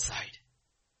churning inside.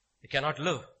 I cannot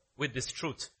live with this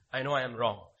truth. I know I am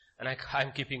wrong and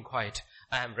I'm keeping quiet.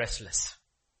 I am restless.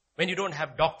 When you don't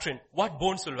have doctrine, what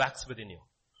bones will wax within you?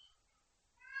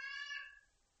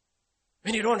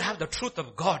 When you don't have the truth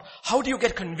of God, how do you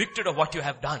get convicted of what you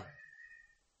have done?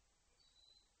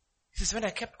 He says, when I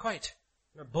kept quiet,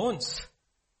 my bones.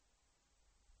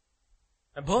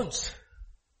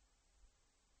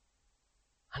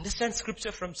 Understand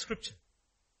scripture from scripture.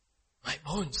 My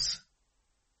bones.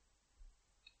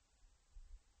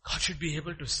 God should be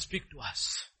able to speak to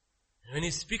us. And when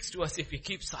He speaks to us, if we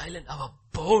keep silent, our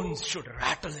bones should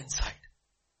rattle inside.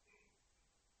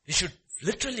 We should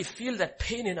literally feel that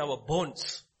pain in our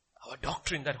bones, our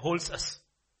doctrine that holds us.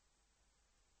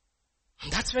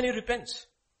 And that's when He repents.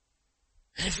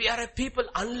 And if we are a people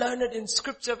unlearned in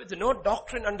scripture with no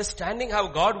doctrine, understanding how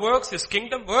God works, His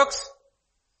kingdom works,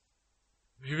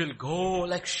 we will go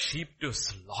like sheep to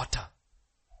slaughter.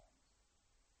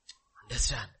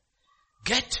 Understand?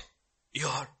 Get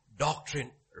your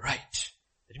doctrine right.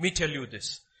 Let me tell you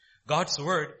this. God's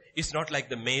word is not like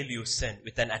the mail you send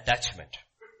with an attachment.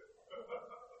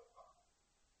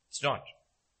 It's not.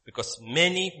 Because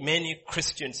many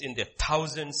Christians in their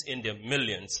thousands, in their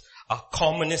millions are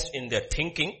communist in their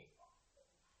thinking,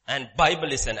 and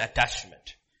Bible is an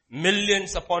attachment.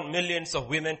 Millions upon millions of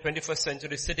women, 21st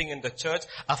century, sitting in the church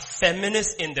are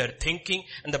feminists in their thinking,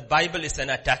 and the Bible is an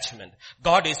attachment.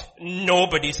 God is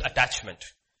nobody's attachment.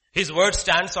 His word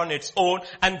stands on its own,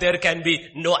 and there can be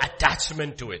no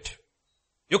attachment to it.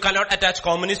 You cannot attach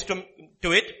communism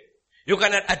to it. You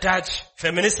cannot attach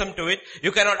feminism to it.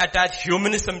 You cannot attach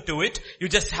humanism to it. You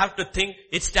just have to think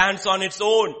it stands on its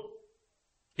own.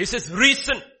 He says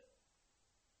reason.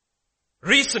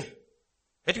 Reason.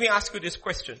 Let me ask you this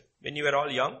question. When you were all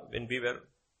young, when we were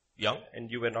young and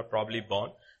you were not probably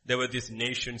born, there were these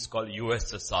nations called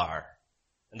USSR.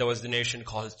 And there was the nation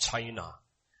called China.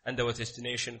 And there was this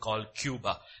nation called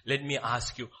Cuba. Let me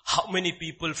ask you, how many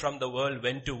people from the world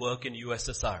went to work in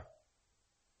USSR?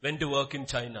 Went to work in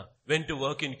China, went to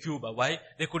work in Cuba. Why?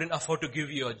 They couldn't afford to give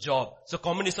you a job. So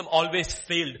communism always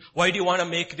failed. Why do you want to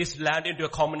make this land into a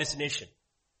communist nation?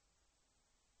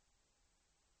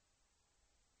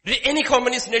 Did any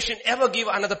communist nation ever give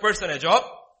another person a job?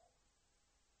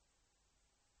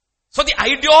 So the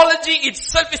ideology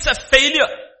itself is a failure.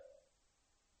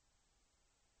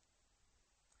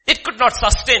 It could not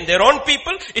sustain their own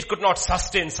people. It could not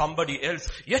sustain somebody else.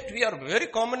 Yet we are very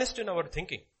communist in our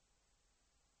thinking.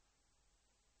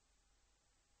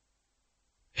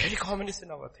 Very communist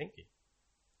in our thinking.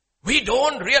 We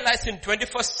don't realize in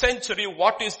 21st century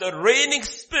what is the reigning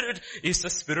spirit is the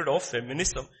spirit of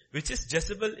feminism, which is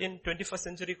Jezebel in 21st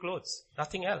century clothes.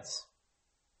 Nothing else.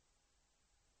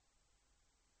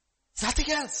 It's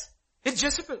nothing else. It's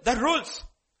Jezebel that rules.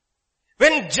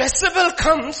 When Jezebel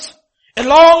comes,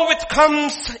 along with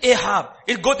comes Ahab.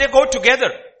 They go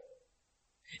together.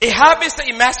 Ahab is the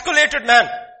emasculated man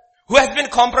who has been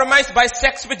compromised by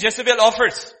sex which Jezebel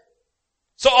offers.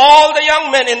 So all the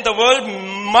young men in the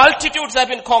world, multitudes have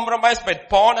been compromised by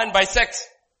porn and by sex.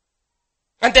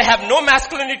 And they have no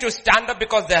masculinity to stand up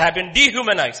because they have been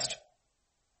dehumanized.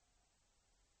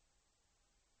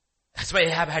 That's why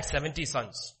Ahab had 70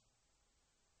 sons.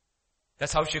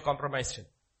 That's how she compromised him.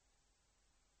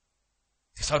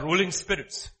 These are ruling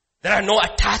spirits. There are no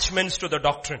attachments to the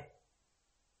doctrine.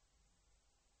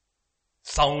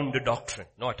 Sound doctrine,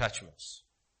 no attachments.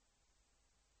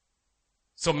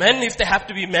 So men, if they have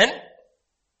to be men,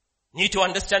 need to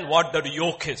understand what the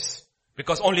yoke is.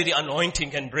 Because only the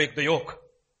anointing can break the yoke.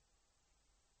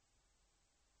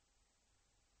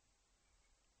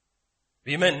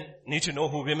 Women need to know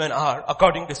who women are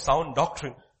according to sound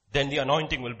doctrine. Then the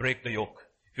anointing will break the yoke.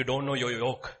 If you don't know your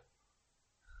yoke,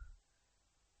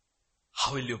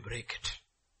 how will you break it?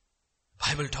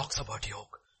 The Bible talks about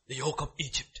yoke. The yoke of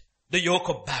Egypt. The yoke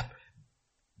of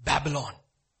Babylon.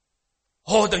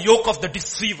 Oh, the yoke of the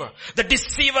deceiver. The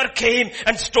deceiver came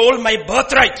and stole my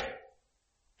birthright.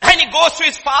 And he goes to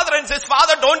his father and says,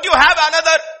 Father, don't you have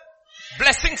another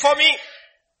blessing for me?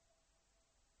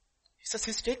 He says,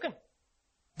 he's taken.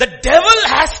 The devil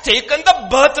has taken the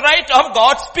birthright of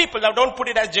God's people. Now don't put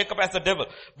it as Jacob as the devil,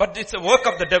 but it's a work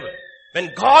of the devil.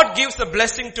 When God gives a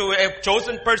blessing to a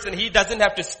chosen person, he doesn't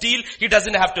have to steal, he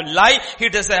doesn't have to lie, he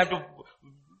doesn't have to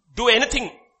do anything.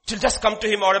 It will just come to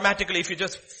him automatically if he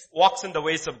just walks in the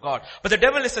ways of God. But the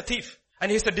devil is a thief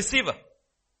and he's a deceiver.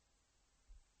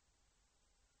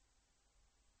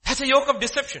 That's a yoke of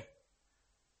deception.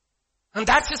 And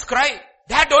that's his cry.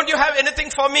 Dad, don't you have anything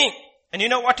for me? And you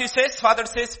know what he says? Father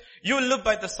says, you will live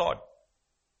by the sword.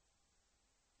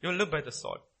 You will live by the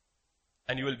sword.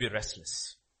 And you will be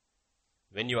restless.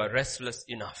 When you are restless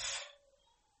enough,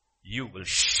 you will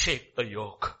shake the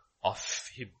yoke off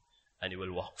him and you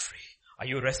will walk free. Are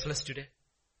you restless today?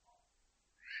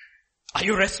 Are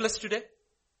you restless today?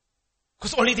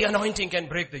 Because only the anointing can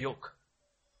break the yoke.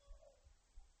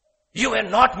 You were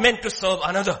not meant to serve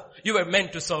another. You were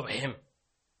meant to serve him.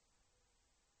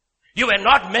 You were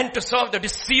not meant to serve the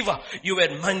deceiver. You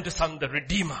were meant to serve the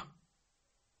redeemer.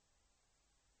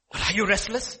 But are you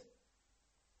restless?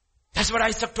 That's what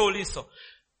Isaac told Esau.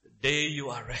 There you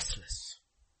are restless.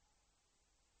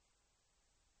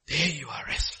 There you are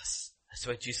restless. That's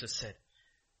why Jesus said,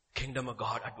 kingdom of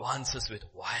God advances with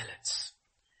violence.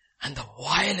 And the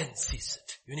violence sees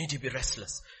it. You need to be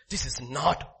restless. This is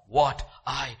not what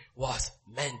I was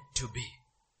meant to be.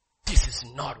 This is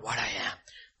not what I am.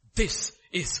 This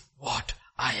is what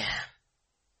I am.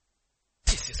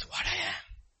 This is what I am.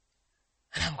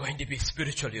 And I'm going to be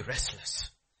spiritually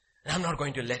restless. And I'm not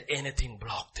going to let anything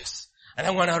block this. And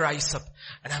I'm going to rise up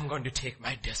and I'm going to take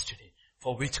my destiny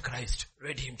for which Christ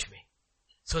redeemed me.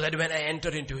 So that when I enter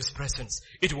into His presence,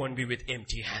 it won't be with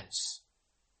empty hands.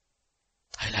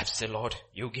 I'll have to say, Lord,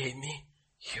 you gave me,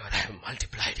 here I have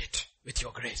multiplied it with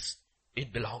your grace.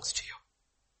 It belongs to you.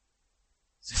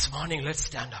 This morning, let's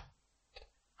stand up.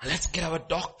 And let's get our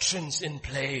doctrines in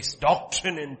place,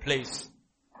 doctrine in place.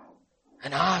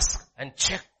 And ask and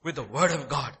check with the Word of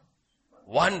God.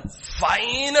 One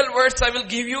final verse I will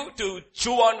give you to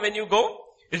chew on when you go.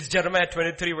 It's Jeremiah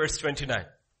 23 verse 29.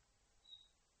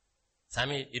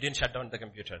 Sammy, you didn't shut down the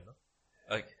computer,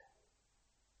 no? Okay.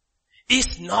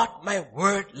 Is not my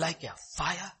word like a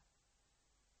fire?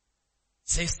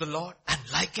 Says the Lord, and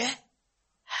like a hammer.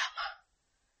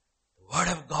 The Word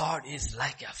of God is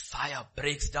like a fire,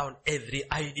 breaks down every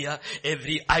idea,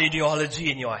 every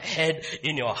ideology in your head,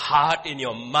 in your heart, in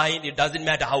your mind. It doesn't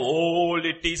matter how old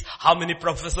it is, how many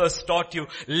professors taught you.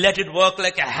 Let it work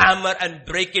like a hammer and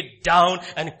break it down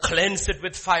and cleanse it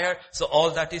with fire. So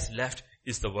all that is left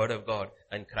is the Word of God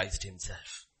and Christ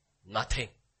Himself. Nothing.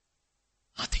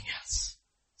 Nothing else.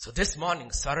 So this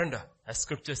morning, surrender. As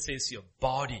Scripture says, your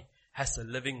body has a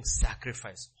living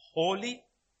sacrifice. Holy,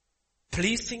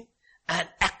 pleasing, and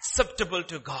acceptable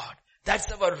to God.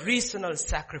 That's our reasonable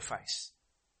sacrifice.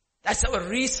 That's our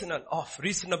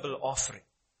reasonable offering.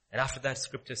 And after that,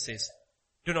 Scripture says,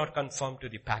 do not conform to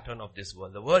the pattern of this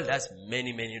world. The world has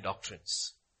many, many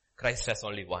doctrines. Christ has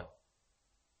only one.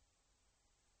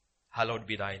 Hallowed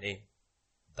be thy name.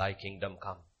 Thy kingdom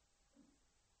come.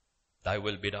 Thy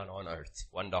will be done on earth.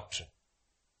 One doctrine.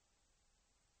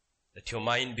 Let your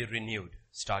mind be renewed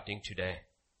starting today.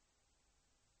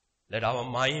 Let our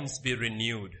minds be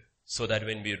renewed so that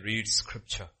when we read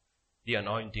Scripture, the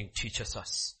anointing teaches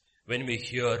us. When we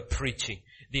hear preaching,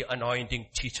 the anointing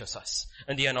teaches us.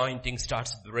 And the anointing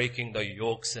starts breaking the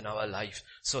yokes in our life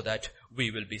so that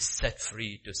we will be set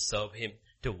free to serve Him,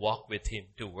 to walk with Him,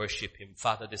 to worship Him.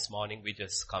 Father, this morning we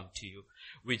just come to you.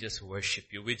 We just worship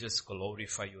you. We just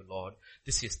glorify you, Lord.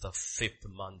 This is the 5th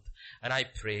month. And I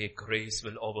pray grace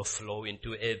will overflow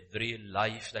into every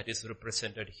life that is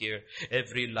represented here.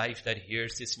 Every life that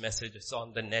hears this message is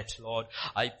on the net, Lord.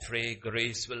 I pray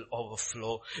grace will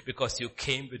overflow because you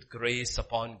came with grace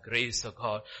upon grace, O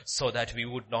God, so that we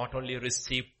would not only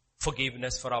receive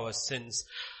forgiveness for our sins,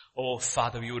 oh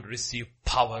Father, we would receive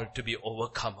power to be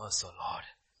overcomers, oh Lord.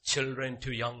 Children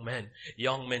to young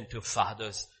men to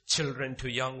fathers, children to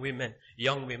young women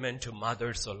to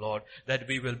mothers, oh Lord, that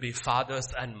we will be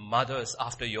fathers and mothers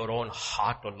after your own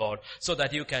heart, oh Lord, so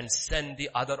that you can send the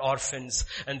other orphans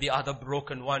and the other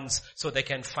broken ones so they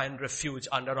can find refuge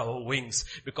under our wings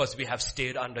because we have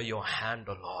stayed under your hand,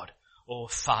 oh Lord. Oh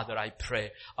Father, I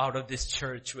pray out of this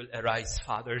church will arise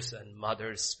fathers and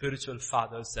mothers, spiritual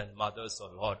fathers and mothers, oh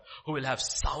Lord, who will have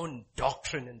sound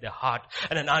doctrine in their heart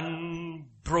and an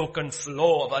unbroken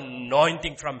flow of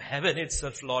anointing from heaven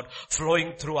itself, Lord,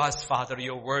 flowing through us, Father.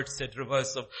 Your word said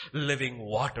rivers of living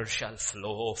water shall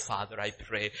flow. Oh Father, I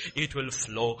pray it will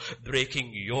flow,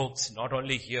 breaking yokes, not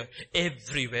only here,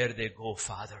 everywhere they go,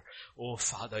 Father. Oh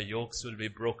Father, yokes will be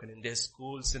broken in their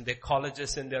schools, in their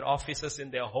colleges, in their offices,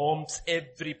 in their homes,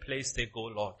 every place they go,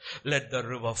 Lord. Let the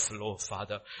river flow,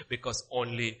 Father, because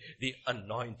only the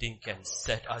anointing can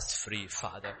set us free,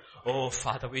 Father. Oh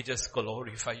Father, we just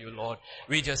glorify you, Lord.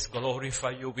 We just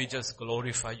glorify you. We just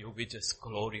glorify you. We just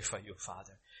glorify you,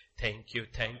 Father. Thank you,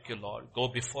 Lord. Go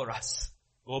before us.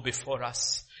 Go before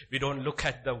us. We don't look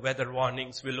at the weather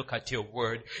warnings. We look at your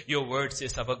word. Your word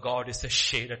says our God is a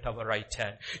shade at our right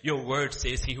hand. Your word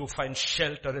says he who finds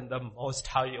shelter in the Most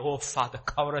High. Oh Father,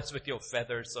 cover us with your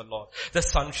feathers, oh Lord. The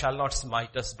sun shall not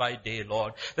smite us by day,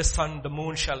 Lord. The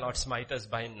moon shall not smite us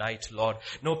by night, Lord.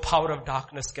 No power of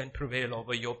darkness can prevail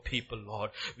over your people, Lord.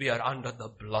 We are under the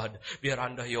blood. We are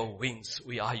under your wings.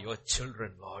 We are your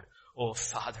children, Lord. Oh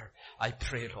Father, I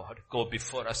pray, Lord, go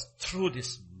before us through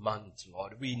this month,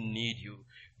 Lord. We need you.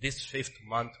 This 5th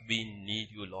month, we need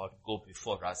you, Lord. Go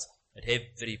before us. Let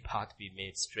every path be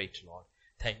made straight, Lord.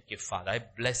 Thank you, Father. I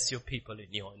bless your people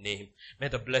in your name. May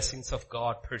the blessings of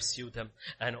God pursue them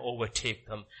and overtake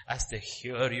them as they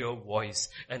hear your voice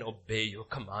and obey your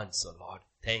commands, O Lord.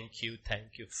 Thank you,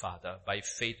 Father. By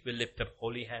faith we lift up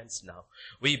holy hands now.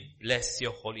 We bless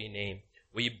your holy name.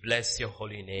 We bless your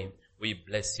holy name. We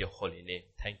bless your holy name.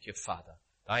 Thank you, Father.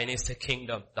 Thine is the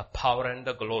kingdom, the power and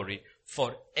the glory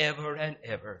forever and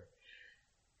ever.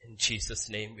 In Jesus'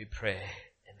 name we pray.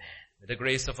 Amen. May the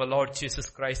grace of our Lord Jesus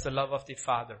Christ, the love of the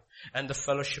Father, and the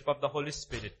fellowship of the Holy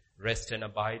Spirit rest and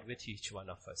abide with each one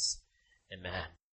of us. Amen.